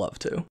I would love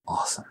to.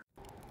 Awesome.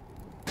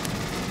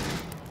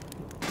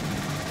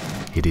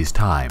 It is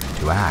time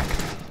to act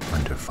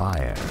under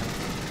fire.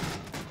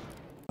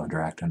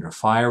 Act Under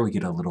Fire, we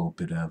get a little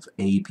bit of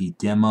AP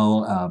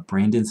demo.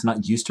 Brandon's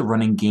not used to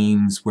running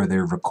games where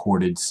they're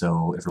recorded,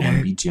 so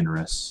everyone be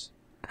generous.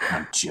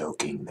 I'm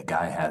joking. The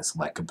guy has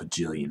like a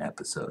bajillion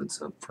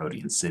episodes of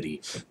Protean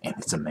City, and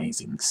it's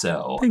amazing.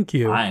 So thank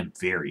you. I am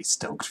very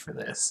stoked for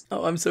this.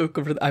 Oh, I'm so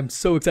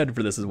excited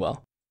for this as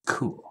well.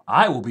 Cool.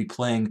 I will be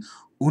playing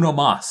Uno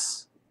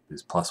Mas,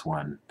 who's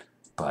 +1,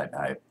 but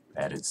I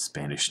added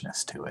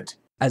Spanishness to it.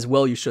 As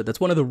well you should. That's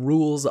one of the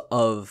rules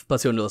of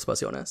Pasión de las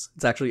Pasiones.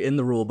 It's actually in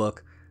the rule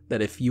book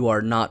that if you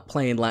are not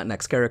playing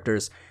Latinx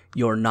characters,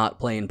 you're not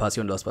playing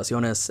Pasión de las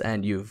Pasiones,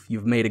 and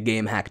you've made a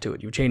game hack to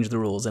it. You've changed the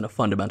rules in a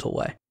fundamental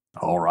way.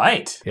 All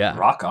right. Yeah.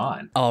 Rock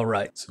on. All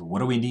right. So what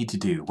do we need to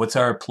do? What's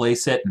our play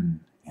set,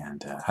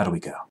 and how do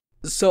we go?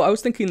 So I was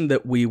thinking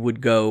that we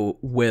would go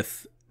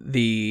with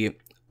the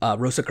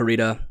Rosa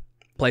Carita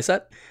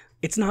playset.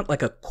 It's not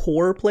like a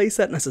core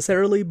playset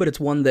necessarily, but it's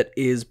one that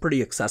is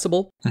pretty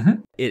accessible.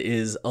 It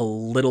is a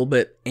little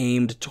bit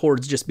aimed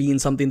towards just being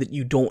something that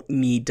you don't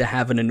need to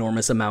have an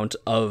enormous amount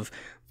of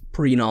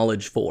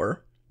pre-knowledge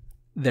for.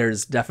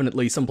 There's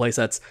definitely some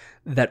playsets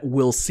that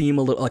will seem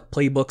a little like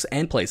playbooks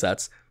and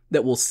playsets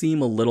that will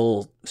seem a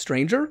little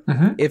stranger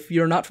if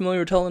you're not familiar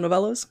with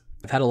telenovelas.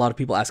 I've had a lot of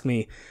people ask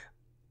me,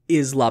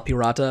 is La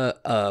Pirata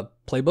a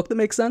playbook that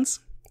makes sense?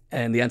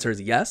 And the answer is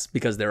yes,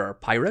 because there are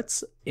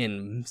pirates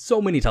in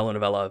so many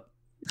telenovela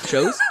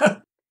shows.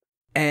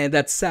 And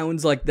that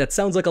sounds like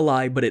a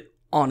lie, but it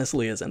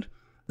honestly isn't.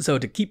 So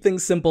to keep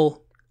things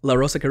simple, La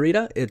Rosa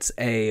Carita, it's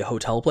a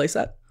hotel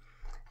playset.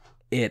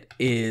 It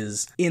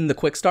is in the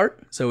quick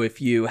start, so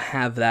if you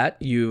have that,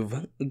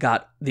 you've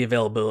got the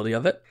availability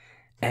of it.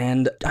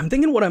 And I'm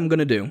thinking what I'm going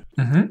to do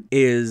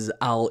is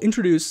I'll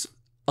introduce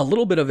a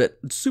little bit of it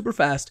super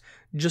fast,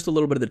 just a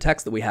little bit of the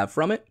text that we have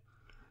from it.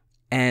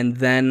 And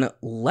then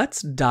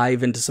let's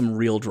dive into some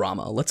real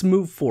drama. Let's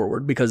move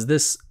forward because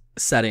this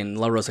setting,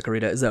 La Rosa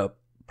Carita, is a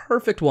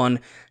perfect one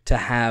to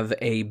have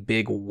a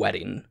big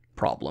wedding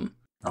problem.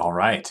 All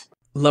right.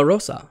 La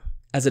Rosa,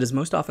 as it is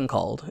most often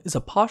called, is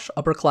a posh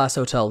upper-class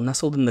hotel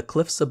nestled in the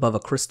cliffs above a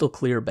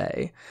crystal-clear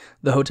bay.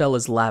 The hotel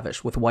is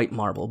lavish with white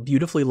marble,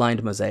 beautifully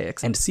lined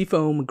mosaics, and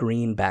seafoam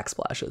green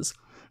backsplashes.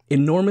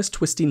 Enormous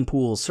twisting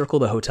pools circle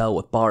the hotel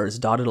with bars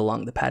dotted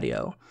along the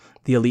patio.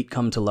 The elite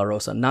come to La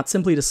Rosa not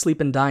simply to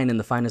sleep and dine in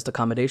the finest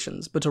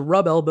accommodations, but to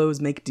rub elbows,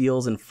 make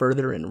deals, and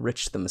further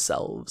enrich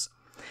themselves.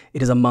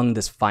 It is among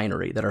this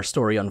finery that our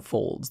story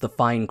unfolds, the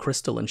fine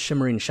crystal and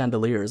shimmering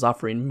chandeliers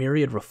offering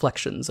myriad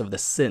reflections of the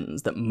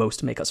sins that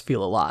most make us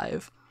feel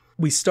alive.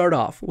 We start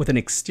off with an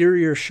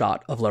exterior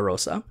shot of La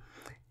Rosa,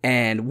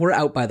 and we're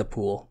out by the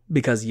pool,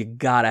 because you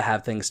gotta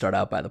have things start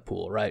out by the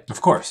pool, right? Of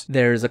course.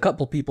 There's a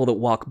couple people that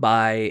walk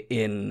by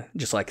in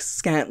just like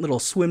scant little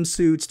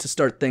swimsuits to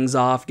start things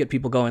off, get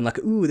people going like,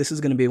 ooh, this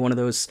is gonna be one of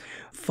those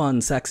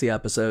fun, sexy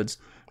episodes.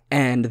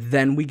 And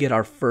then we get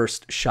our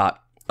first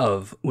shot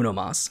of Uno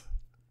Mas.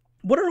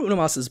 What are Uno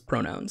Mas's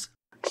pronouns?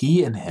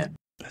 He and him.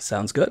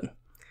 Sounds good.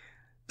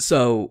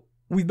 So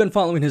we've been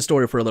following his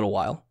story for a little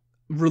while,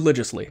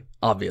 religiously,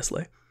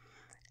 obviously.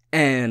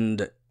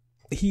 And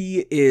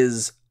he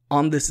is,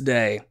 on this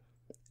day,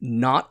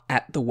 not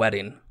at the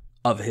wedding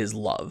of his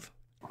love.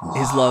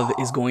 His love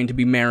is going to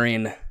be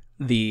marrying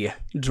the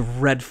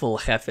dreadful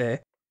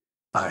Jefe.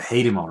 I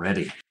hate him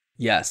already.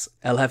 Yes,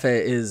 El Jefe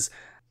is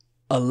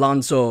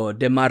Alonso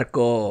de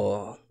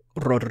Marco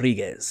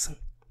Rodriguez.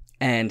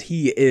 And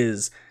he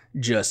is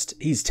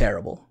he's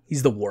terrible.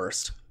 He's the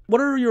worst.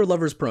 What are your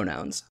lover's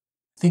pronouns?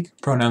 I think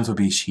pronouns would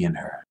be she and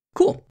her.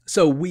 Cool.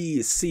 So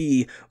we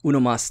see Uno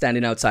Mas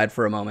standing outside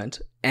for a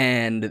moment,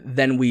 and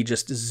then we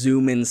just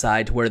zoom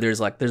inside to where there's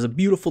a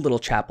beautiful little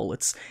chapel.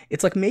 It's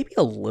like maybe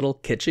a little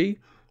kitschy,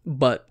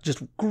 but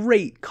just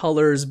great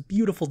colors,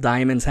 beautiful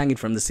diamonds hanging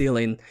from the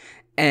ceiling,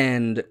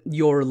 and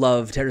your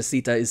love,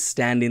 Teresita, is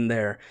standing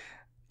there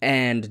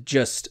and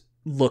just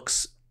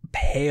looks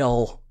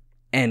pale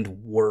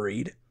and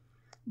worried.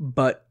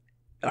 But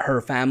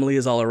her family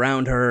is all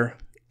around her,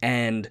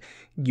 and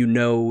you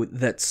know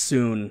that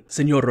soon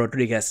Senor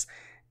Rodriguez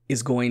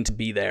is going to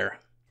be there,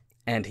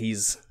 and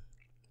he's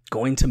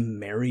going to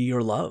marry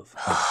your love.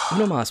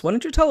 Uno Mas, why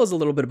don't you tell us a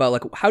little bit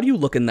about, how do you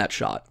look in that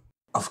shot?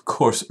 Of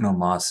course, Uno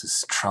Mas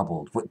is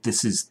troubled.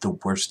 This is the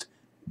worst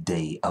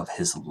day of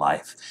his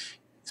life.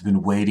 He's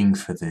been waiting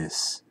for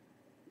this,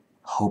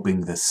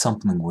 hoping that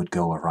something would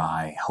go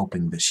awry,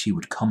 hoping that she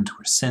would come to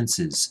her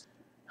senses.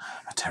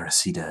 But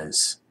Teresita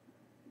is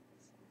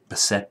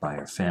beset by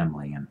her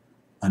family and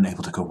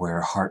unable to go where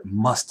her heart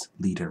must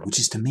lead her, which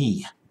is to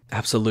me.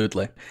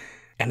 Absolutely.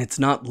 And it's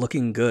not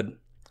looking good.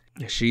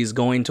 She's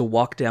going to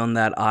walk down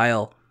that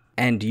aisle,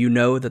 and you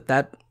know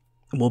that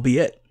will be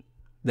it.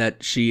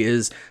 That she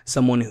is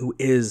someone who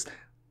is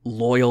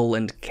loyal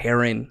and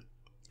caring.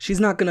 She's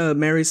not going to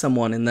marry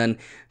someone and then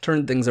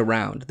turn things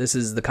around. This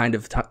is the kind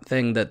of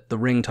thing that the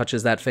ring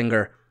touches that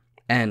finger,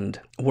 and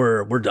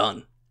we're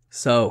done.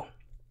 So,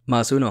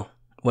 Mas Uno,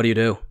 what do you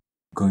do?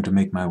 I'm going to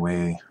make my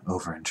way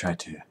over and try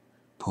to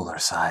pull her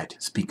aside,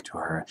 speak to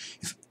her.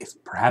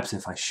 Perhaps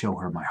if I show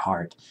her my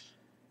heart,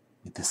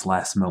 at this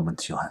last moment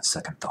she'll have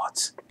second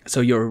thoughts. So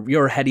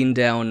you're heading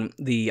down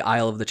the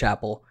aisle of the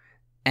chapel,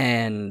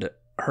 and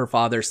her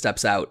father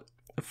steps out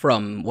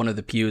from one of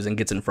the pews and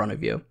gets in front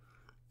of you.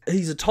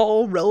 He's a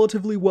tall,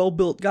 relatively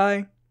well-built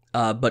guy,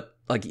 but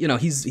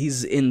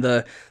he's in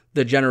the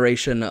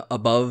generation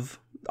above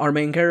our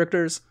main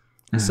characters.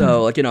 Mm-hmm.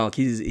 So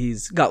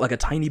he's got a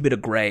tiny bit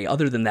of gray.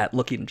 Other than that,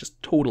 looking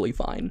just totally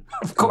fine.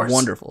 Of course,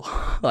 wonderful.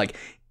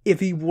 If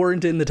he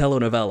weren't in the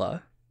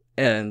telenovela,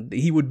 and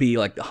he would be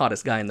the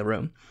hottest guy in the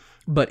room,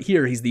 but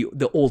here he's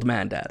the old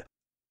man dad.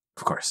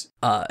 Of course.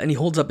 And he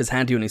holds up his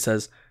hand to you and he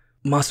says,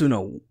 Mas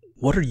Uno,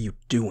 what are you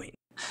doing?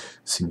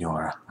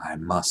 Signora, I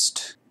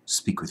must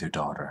speak with your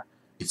daughter.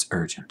 It's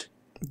urgent.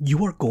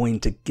 You are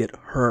going to get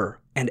her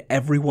and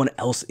everyone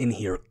else in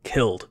here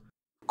killed.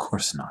 Of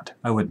course not.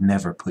 I would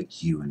never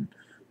put you in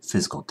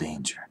physical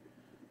danger.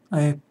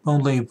 I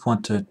only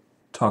want to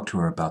talk to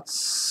her about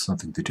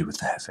something to do with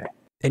the Jefe.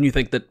 And you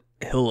think that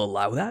he'll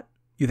allow that?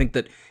 You think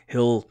that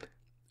he'll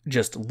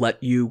just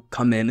let you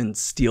come in and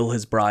steal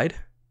his bride?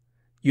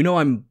 You know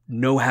I'm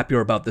no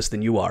happier about this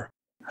than you are.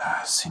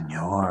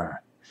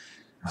 Senor,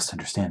 you must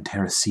understand,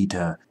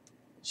 Teresita,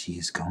 she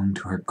is going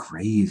to her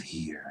grave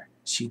here.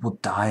 She will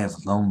die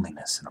of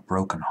loneliness and a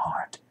broken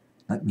heart.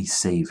 Let me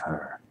save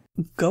her.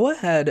 Go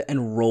ahead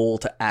and roll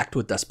to act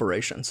with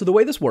desperation. So the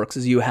way this works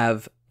is you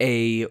have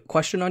a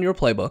question on your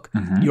playbook.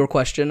 Mm-hmm. Your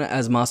question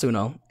as Mas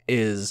Uno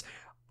is,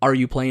 are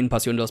you playing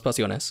Pasión de las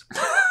Pasiones?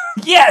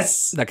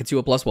 Yes! That gets you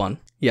a +1.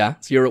 Yeah,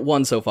 so you're at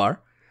 1 so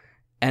far.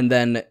 And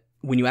then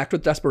when you act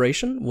with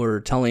desperation, we're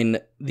telling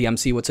the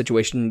MC what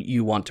situation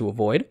you want to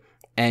avoid,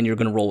 and you're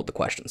going to roll with the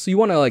question. So you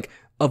want to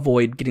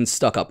avoid getting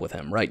stuck up with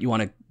him, right? You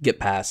want to get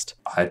past.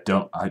 I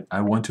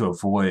want to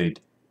avoid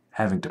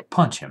having to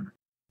punch him.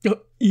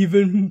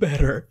 Even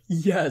better.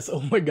 Yes.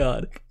 Oh my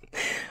God.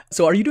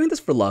 So are you doing this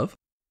for love?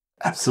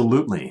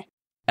 Absolutely.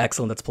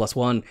 Excellent. That's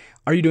 +1.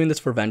 Are you doing this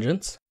for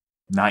vengeance?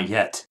 Not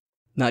yet.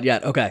 Not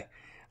yet. Okay.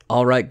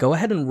 All right. Go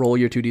ahead and roll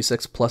your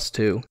 2d6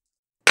 +2.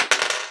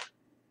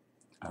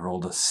 I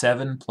rolled a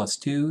 7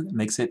 +2. It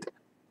makes it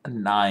a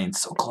 9.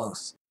 So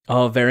close.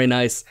 Oh, very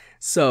nice.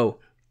 So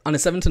on a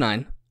 7 to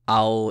 9,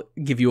 I'll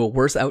give you a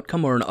worse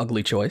outcome or an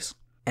ugly choice.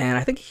 And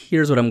I think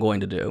here's what I'm going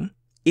to do.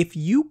 If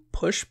you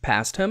push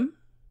past him,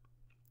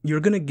 you're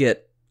going to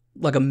get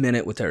a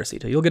minute with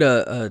Teresita. You'll get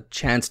a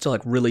chance to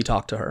really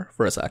talk to her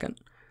for a second.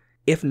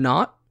 If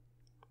not,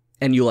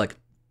 and you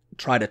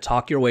try to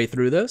talk your way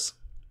through this,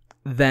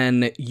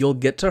 then you'll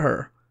get to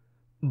her.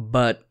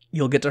 But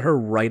you'll get to her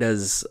right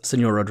as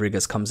Senor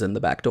Rodriguez comes in the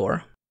back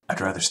door.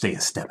 I'd rather stay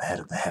a step ahead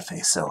of the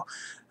Jefe, so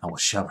I will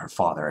shove her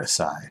father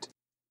aside.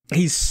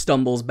 He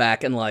stumbles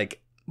back and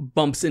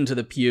bumps into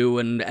the pew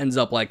and ends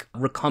up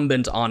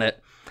recumbent on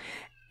it.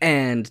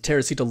 And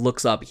Teresita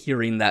looks up,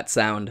 hearing that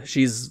sound.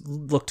 She's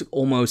looked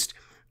almost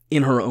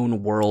in her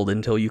own world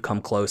until you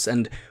come close.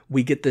 And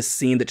we get this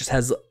scene that just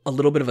has a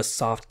little bit of a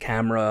soft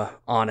camera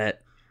on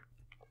it.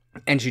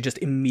 And she just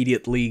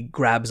immediately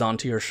grabs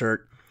onto your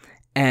shirt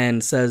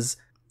and says,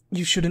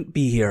 "You shouldn't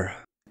be here."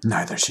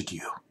 Neither should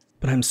you.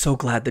 But I'm so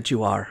glad that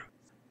you are.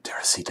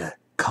 Teresita,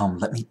 Come,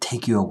 let me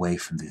take you away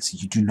from this.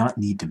 You do not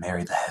need to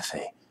marry the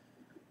Jefe.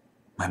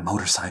 My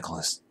motorcycle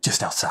is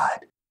just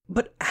outside.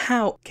 But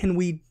how can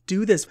we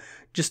do this?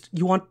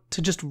 You want to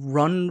just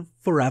run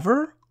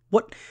forever?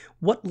 What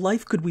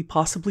life could we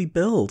possibly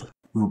build?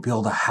 We will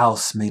build a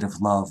house made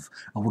of love.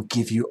 I will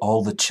give you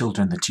all the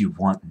children that you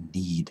want and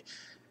need.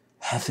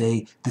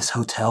 Jefe, this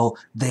hotel,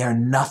 they are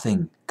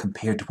nothing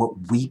compared to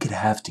what we could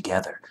have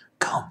together.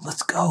 Come,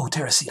 let's go,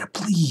 Teresita,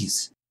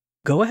 please.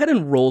 Go ahead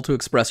and roll to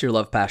express your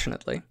love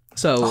passionately.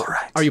 So, All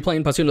right. Are you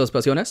playing Pasión de los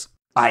Pasiones?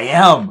 I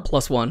am.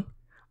 +1.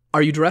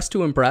 Are you dressed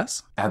to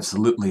impress?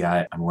 Absolutely,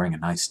 I'm wearing a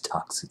nice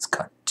tux. It's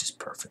cut just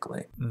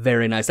perfectly.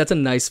 Very nice. That's a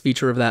nice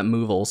feature of that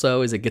move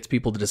also, is it gets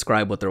people to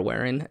describe what they're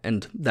wearing,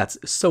 and that's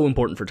so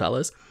important for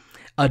Tellus.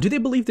 Do they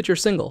believe that you're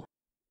single?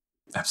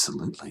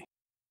 Absolutely.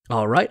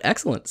 All right,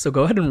 excellent. So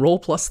go ahead and roll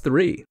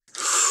 +3.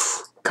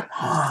 Come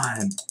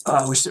on.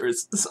 I wish there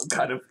was some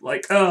kind of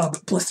but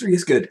 +3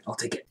 is good. I'll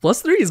take it.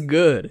 +3 is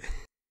good.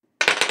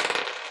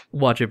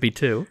 Watch it be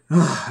 2.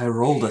 I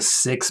rolled a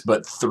 6,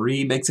 but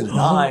 3 makes it a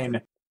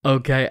 9.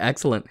 Okay,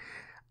 excellent.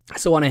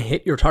 So on a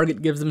hit, your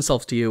target gives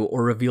themselves to you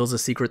or reveals a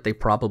secret they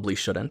probably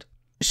shouldn't.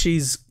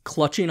 She's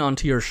clutching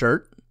onto your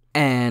shirt,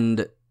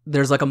 and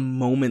there's like a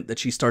moment that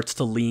she starts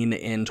to lean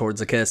in towards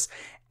a kiss,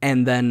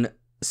 and then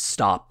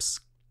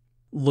stops,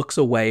 looks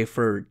away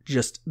for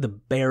just the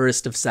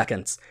barest of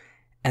seconds,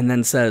 and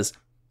then says,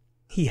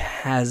 "He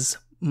has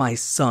my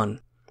son.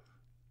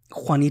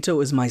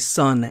 Juanito is my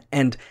son,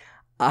 and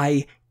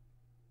I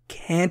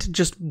can't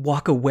just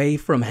walk away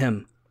from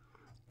him."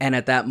 And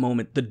at that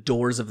moment, the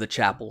doors of the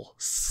chapel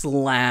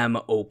slam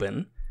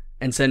open,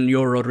 and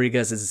Senor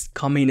Rodriguez is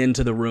coming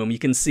into the room. You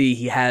can see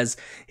he has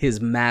his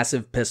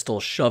massive pistol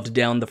shoved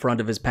down the front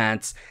of his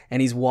pants,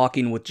 and he's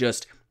walking with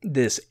just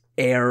this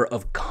air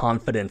of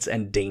confidence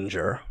and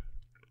danger.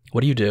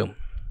 What do you do?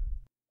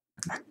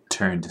 I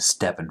turn to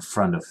step in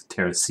front of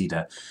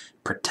Teresita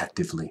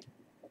protectively.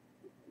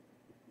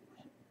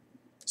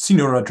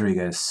 Senor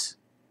Rodriguez.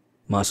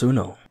 Mas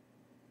uno.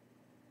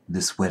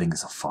 This wedding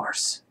is a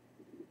farce.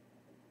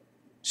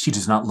 She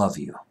does not love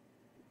you.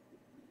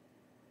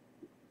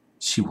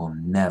 She will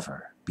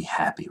never be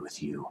happy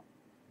with you.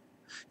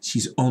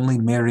 She's only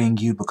marrying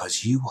you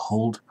because you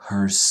hold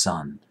her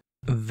son.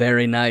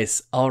 Very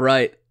nice. All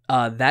right.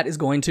 That is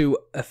going to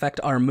affect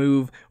our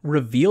move,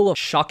 Reveal a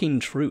Shocking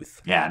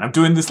Truth. Yeah, and I'm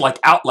doing this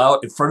out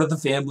loud in front of the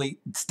family,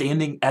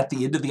 standing at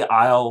the end of the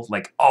aisle,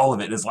 all of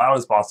it as loud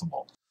as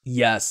possible.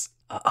 Yes.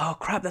 Oh,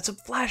 crap. That's a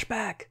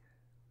flashback.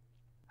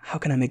 How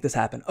can I make this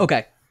happen?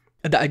 Okay.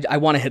 I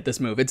want to hit this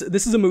move.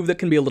 This is a move that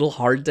can be a little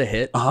hard to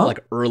hit,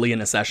 early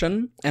in a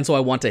session, and so I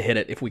want to hit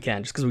it if we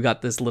can, just because we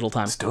got this little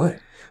time. Let's do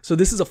it. So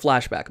this is a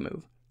flashback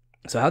move.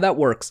 So how that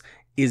works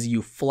is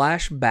you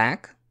flash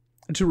back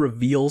to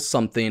reveal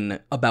something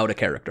about a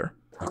character.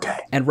 Okay.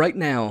 And right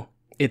now,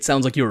 it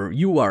sounds like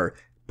you are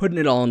putting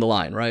it all on the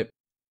line, right?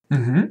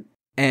 Mm-hmm.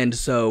 And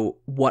so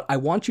what I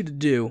want you to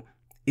do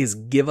is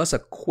give us a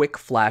quick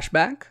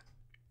flashback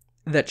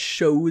that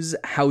shows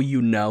how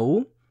you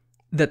know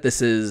that this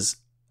is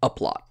a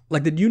plot.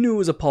 That you knew it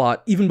was a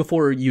plot even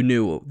before you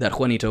knew that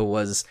Juanito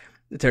was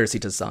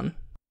Teresita's son.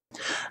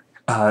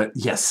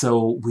 Yes,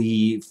 so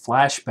we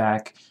flash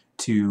back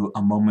to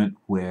a moment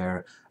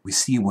where we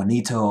see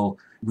Juanito.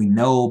 We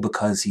know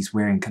because he's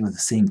wearing kind of the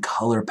same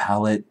color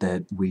palette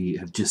that we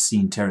have just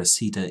seen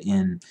Teresita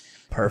in.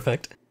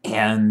 Perfect.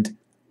 And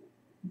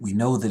we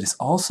know that it's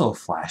also a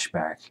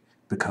flashback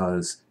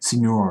because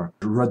Senor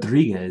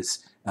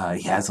Rodriguez,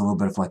 he has a little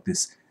bit of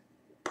this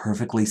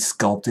perfectly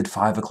sculpted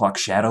 5 o'clock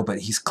shadow, but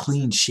he's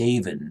clean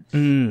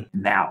shaven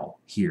now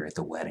here at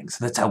the wedding.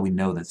 So that's how we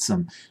know that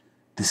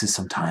this is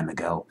some time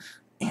ago.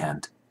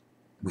 And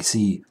we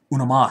see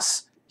Uno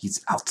Mas.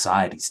 He's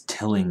outside. He's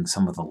tilling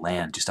some of the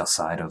land just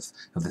outside of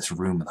this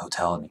room of the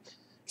hotel. And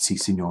he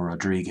sees Senor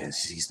Rodriguez.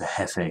 He sees the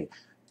Jefe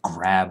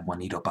grab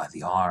Juanito by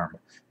the arm,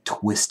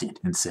 twist it,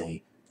 and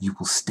say, "You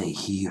will stay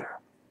here.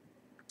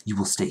 You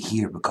will stay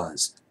here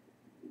because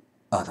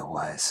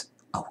otherwise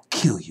I will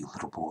kill you,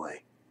 little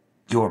boy.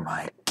 You're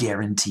my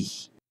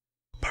guarantee."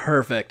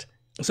 Perfect.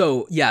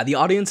 So, yeah, the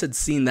audience had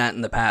seen that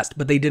in the past,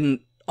 but they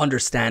didn't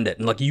understand it.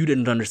 And you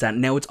didn't understand it.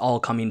 Now it's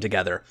all coming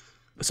together.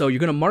 So you're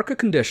going to mark a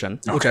condition,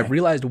 which I've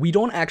realized we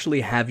don't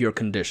actually have your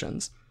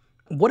conditions.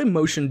 What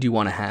emotion do you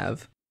want to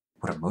have?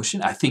 What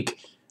emotion? I think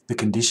the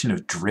condition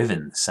of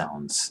driven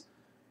sounds...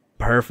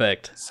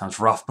 Perfect. Sounds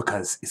rough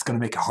because it's going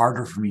to make it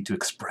harder for me to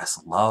express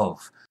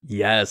love.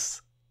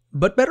 Yes.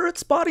 But better at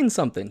spotting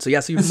something. So yeah,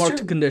 so you've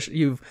marked a condition.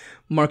 You've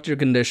marked your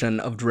condition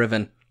of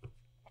driven,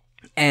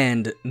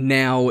 and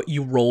now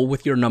you roll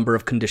with your number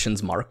of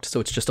conditions marked. So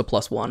it's just a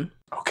 +1.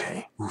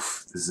 Okay.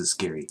 Oof. This is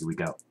scary. Here we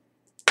go.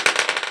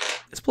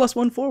 It's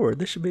 +1 forward.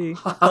 This should be.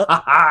 But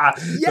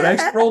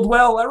I rolled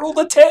well. I rolled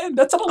a 10.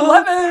 That's an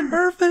 11. Oh,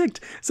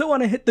 perfect. So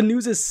on a hit, the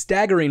news is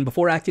staggering.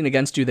 Before acting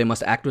against you, they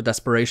must act with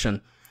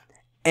desperation.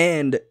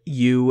 And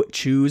you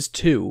choose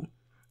 2.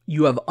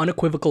 You have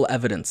unequivocal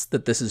evidence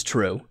that this is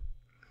true.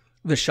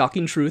 The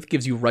shocking truth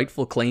gives you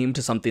rightful claim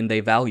to something they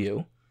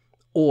value,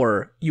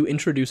 or you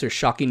introduce a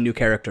shocking new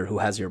character who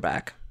has your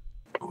back.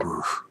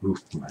 Oof.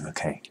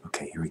 Okay,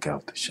 here we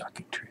go. The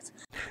shocking truth.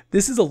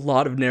 This is a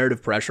lot of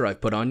narrative pressure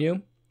I've put on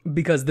you,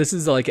 because this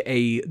is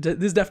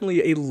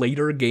definitely a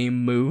later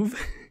game move.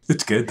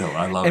 It's good, though.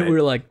 I love it. And we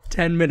were like,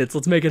 10 minutes,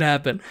 let's make it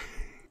happen.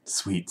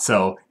 Sweet.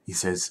 So he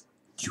says,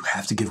 you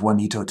have to give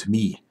Juanito to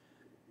me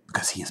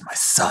because he is my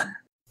son.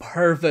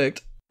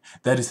 Perfect.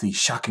 That is the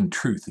shocking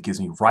truth that gives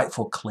me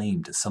rightful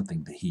claim to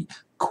something that he,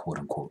 quote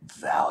unquote,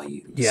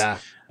 values. Yeah.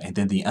 And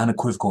then the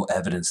unequivocal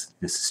evidence that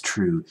this is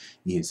true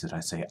is that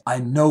I say, I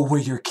know where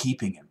you're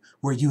keeping him,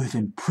 where you have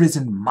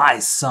imprisoned my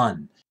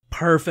son.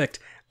 Perfect.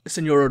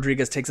 Senor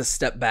Rodriguez takes a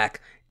step back.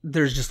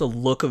 There's just a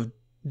look of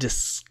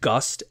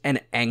disgust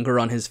and anger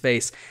on his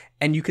face,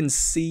 and you can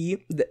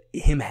see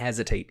him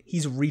hesitate.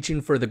 He's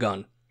reaching for the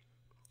gun,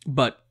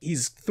 but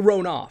he's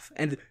thrown off,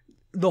 and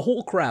the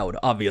whole crowd,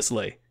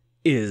 obviously,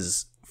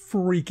 is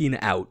freaking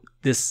out.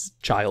 This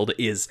child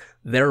is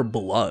their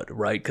blood,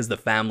 right? Because the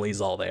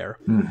family's all there.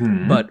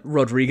 Mm-hmm. But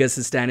Rodriguez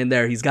is standing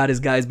there. He's got his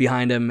guys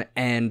behind him,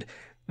 and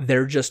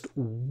they're just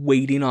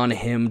waiting on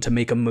him to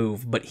make a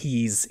move, but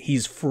he's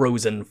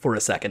frozen for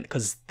a second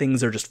because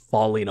things are just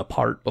falling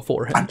apart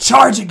before him. I'm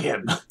charging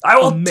him. I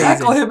will Amazing.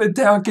 tackle him and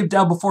take him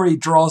down before he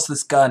draws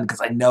this gun because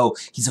I know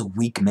he's a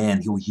weak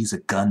man. He will use a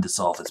gun to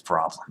solve his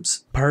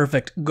problems.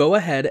 Perfect. Go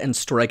ahead and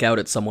strike out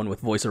at someone with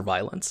voice or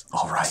violence.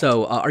 All right.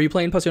 So, are you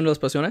playing Pasión de las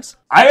Pasiones?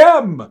 I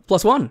am.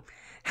 +1.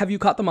 Have you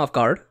caught them off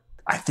guard?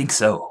 I think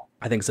so.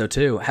 I think so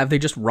too. Have they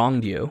just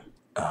wronged you?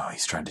 Oh,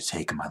 he's trying to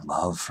take my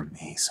love from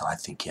me, so I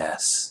think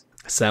yes.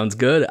 Sounds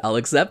good. I'll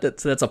accept it.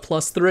 So that's a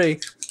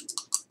 +3.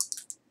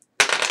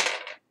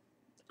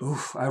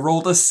 Oof, I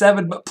rolled a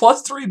 7, but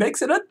 +3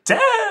 makes it a 10.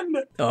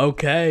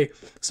 Okay.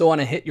 So on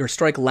a hit, your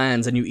strike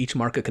lands and you each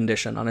mark a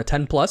condition. On a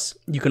 10+,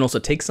 you can also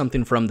take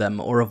something from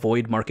them or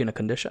avoid marking a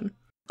condition.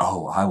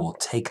 Oh, I will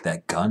take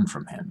that gun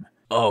from him.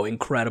 Oh,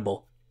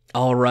 incredible.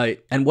 All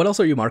right. And what else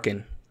are you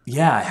marking?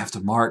 Yeah, I have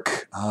to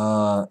mark,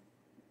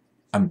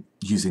 I'm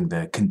using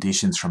the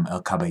conditions from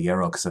El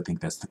Caballero because I think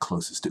that's the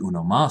closest to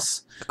Uno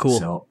Mas. Cool.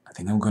 So I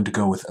think I'm going to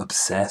go with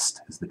obsessed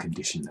as the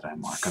condition that I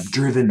mark. I'm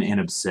driven and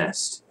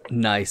obsessed.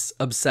 Nice.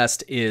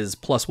 Obsessed is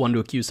 +1 to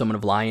accuse someone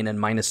of lying and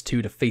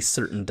 -2 to face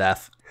certain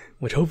death,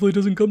 which hopefully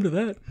doesn't come to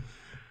that.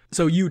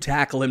 So you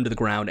tackle him to the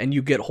ground and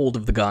you get hold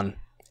of the gun,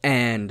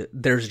 and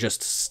there's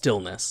just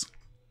stillness.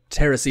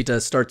 Teresita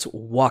starts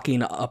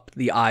walking up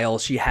the aisle.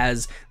 She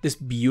has this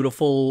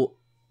beautiful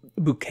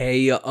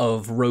bouquet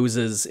of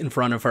roses in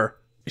front of her.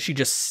 She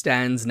just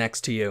stands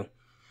next to you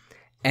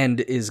and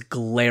is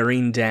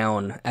glaring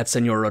down at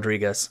Senor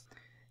Rodriguez,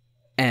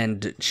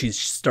 and she's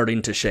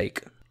starting to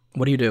shake.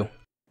 What do you do?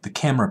 The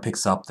camera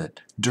picks up that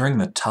during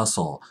the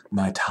tussle,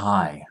 my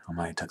tie on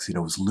my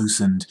tuxedo was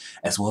loosened,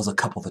 as well as a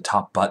couple of the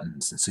top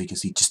buttons. And so you can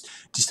see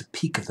just a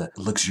peek of the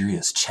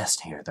luxurious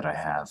chest hair that I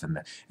have and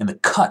the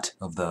cut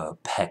of the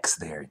pecs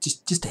there.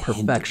 Just a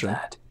Perfection. hint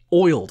of that.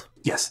 Oiled.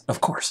 Yes, of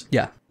course.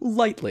 Yeah,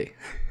 lightly.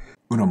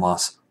 Uno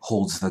Mas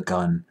holds the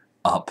gun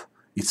up.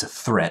 It's a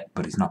threat,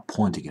 but he's not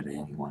pointing it at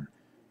anyone.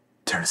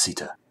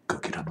 Teresita, go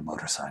get on the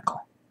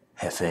motorcycle.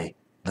 Jefe,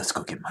 let's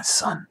go get my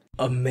son.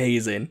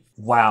 Amazing.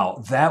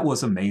 Wow, that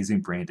was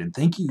amazing, Brandon.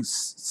 Thank you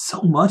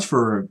so much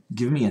for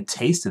giving me a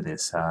taste of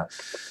this. You're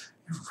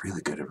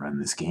really good at running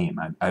this game.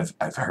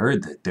 I've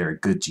heard that there are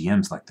good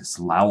GMs like this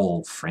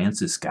Lowell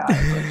Francis guy,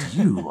 but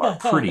you are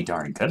pretty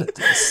darn good at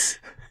this.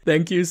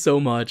 Thank you so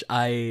much.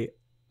 I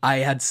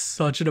had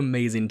such an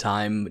amazing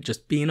time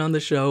just being on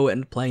the show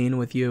and playing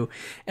with you,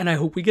 and I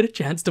hope we get a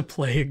chance to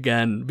play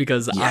again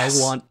because Yes.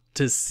 I want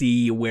to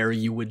see where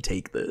you would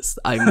take this.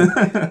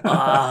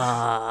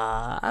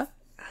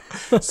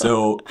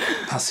 So,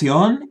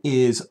 Pasión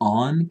is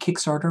on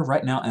Kickstarter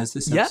right now as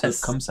this episode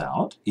Yes. comes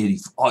out. He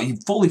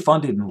fully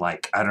funded in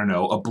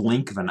a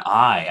blink of an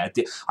eye.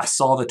 I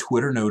saw the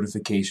Twitter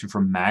notification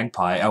from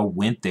Magpie. I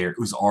went there. It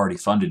was already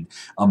funded.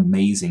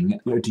 Amazing.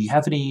 Do you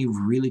have any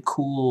really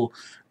cool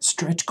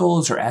stretch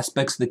goals or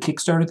aspects of the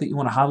Kickstarter that you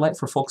want to highlight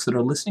for folks that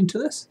are listening to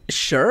this?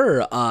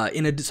 Sure.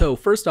 So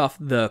first off,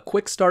 the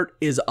quick start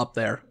is up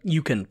there.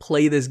 You can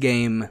play this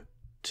game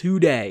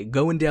today.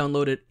 Go and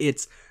download it.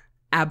 It's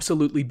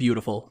absolutely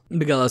beautiful.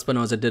 Miguel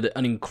Espinosa did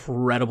an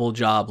incredible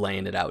job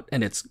laying it out,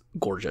 and it's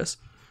gorgeous.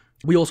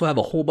 We also have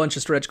a whole bunch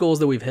of stretch goals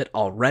that we've hit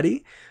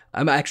already.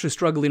 I'm actually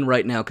struggling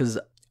right now because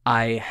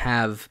I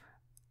have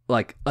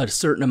a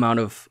certain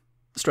amount of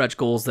stretch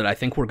goals that I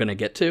think we're going to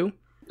get to.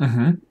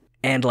 Mm-hmm.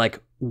 And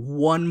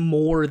one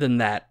more than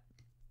that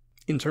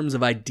in terms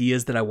of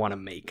ideas that I want to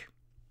make.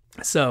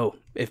 So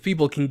if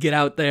people can get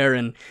out there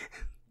and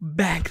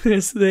back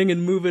this thing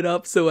and move it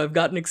up so I've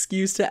got an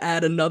excuse to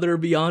add another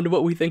beyond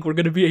what we think we're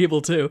going to be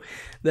able to,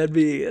 that'd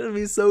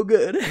be so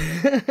good.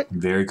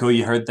 Very cool.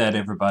 You heard that,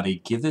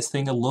 everybody. Give this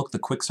thing a look. The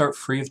quick start,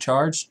 free of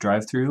charge,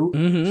 drive through.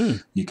 Mm-hmm.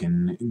 You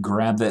can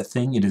grab that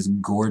thing. It is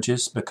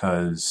gorgeous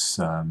because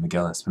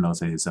Miguel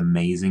Espinosa is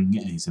amazing.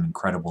 He's an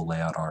incredible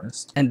layout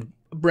artist. And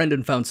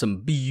Brendan found some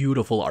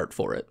beautiful art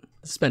for it.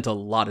 Spent a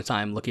lot of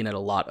time looking at a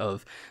lot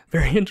of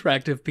very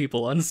interactive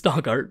people on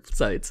stock art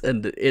sites,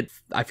 and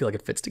I feel like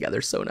it fits together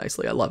so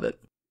nicely. I love it.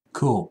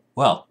 Cool.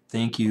 Well,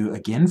 thank you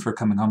again for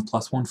coming on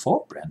Plus One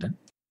Forward, Brandon.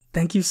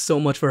 Thank you so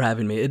much for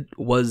having me. It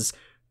was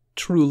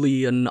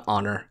truly an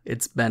honor.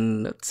 It's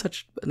been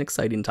such an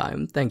exciting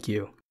time. Thank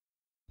you.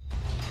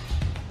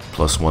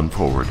 Plus One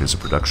Forward is a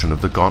production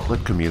of the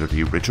Gauntlet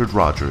community, Richard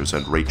Rogers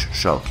and Rach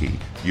Shelkey.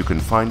 You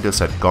can find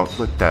us at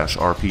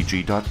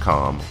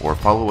gauntlet-rpg.com or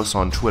follow us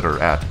on Twitter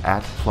at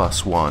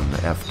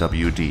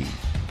 @+1FWD.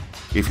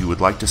 If you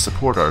would like to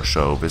support our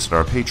show, visit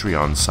our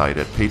Patreon site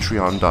at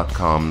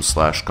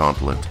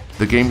patreon.com/gauntlet.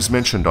 The games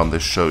mentioned on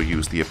this show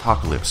use the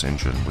Apocalypse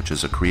engine, which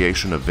is a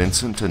creation of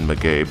Vincent and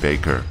Magay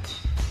Baker.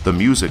 The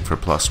music for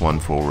Plus One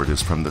Forward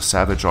is from the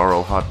Savage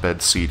Aural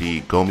Hotbed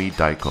CD Gomi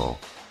Daiko.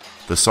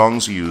 The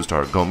songs used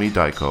are Gomi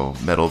Daiko,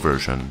 Metal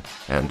Version,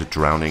 and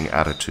Drowning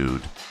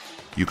Attitude.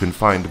 You can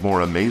find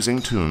more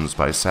amazing tunes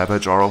by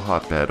Savage Aural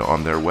Hotbed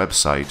on their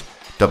website,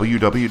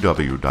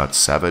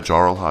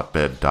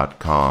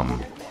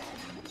 www.savageauralhotbed.com.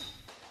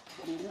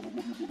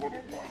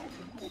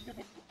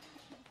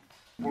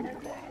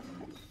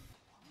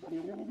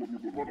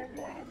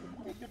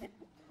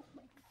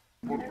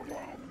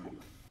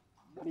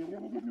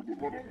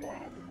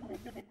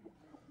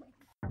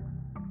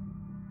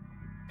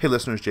 Hey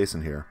listeners,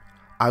 Jason here.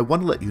 I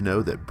want to let you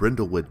know that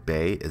Brindlewood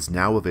Bay is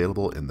now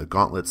available in the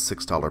Gauntlet's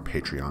 $6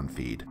 Patreon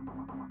feed.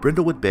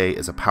 Brindlewood Bay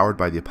is a Powered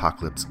by the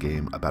Apocalypse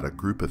game about a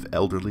group of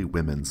elderly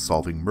women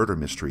solving murder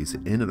mysteries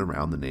in and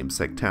around the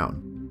namesake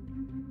town.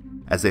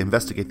 As they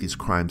investigate these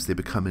crimes, they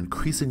become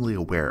increasingly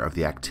aware of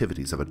the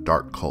activities of a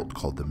dark cult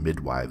called the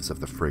Midwives of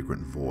the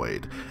Fragrant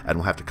Void, and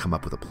will have to come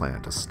up with a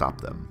plan to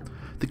stop them.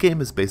 The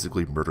game is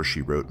basically Murder,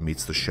 She Wrote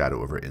meets The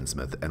Shadow over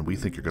Innsmouth, and we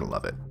think you're going to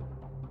love it.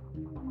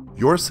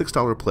 Your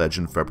 $6 pledge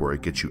in February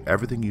gets you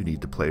everything you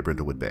need to play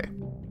Brindlewood Bay.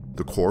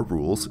 The core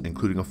rules,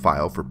 including a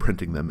file for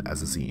printing them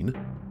as a zine,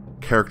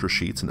 character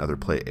sheets and other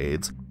play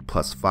aids,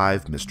 plus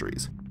 5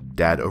 mysteries: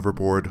 Dad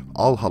Overboard,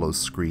 All Hallows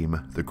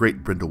Scream, The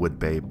Great Brindlewood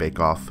Bay Bake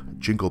Off,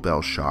 Jingle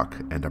Bell Shock,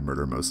 and A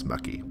Murder Most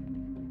Mucky.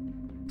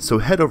 So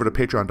head over to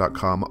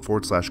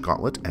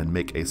patreon.com/gauntlet and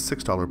make a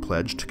 $6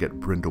 pledge to get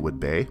Brindlewood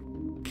Bay.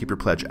 Keep your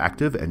pledge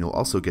active and you'll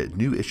also get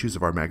new issues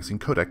of our magazine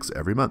Codex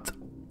every month.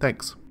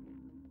 Thanks.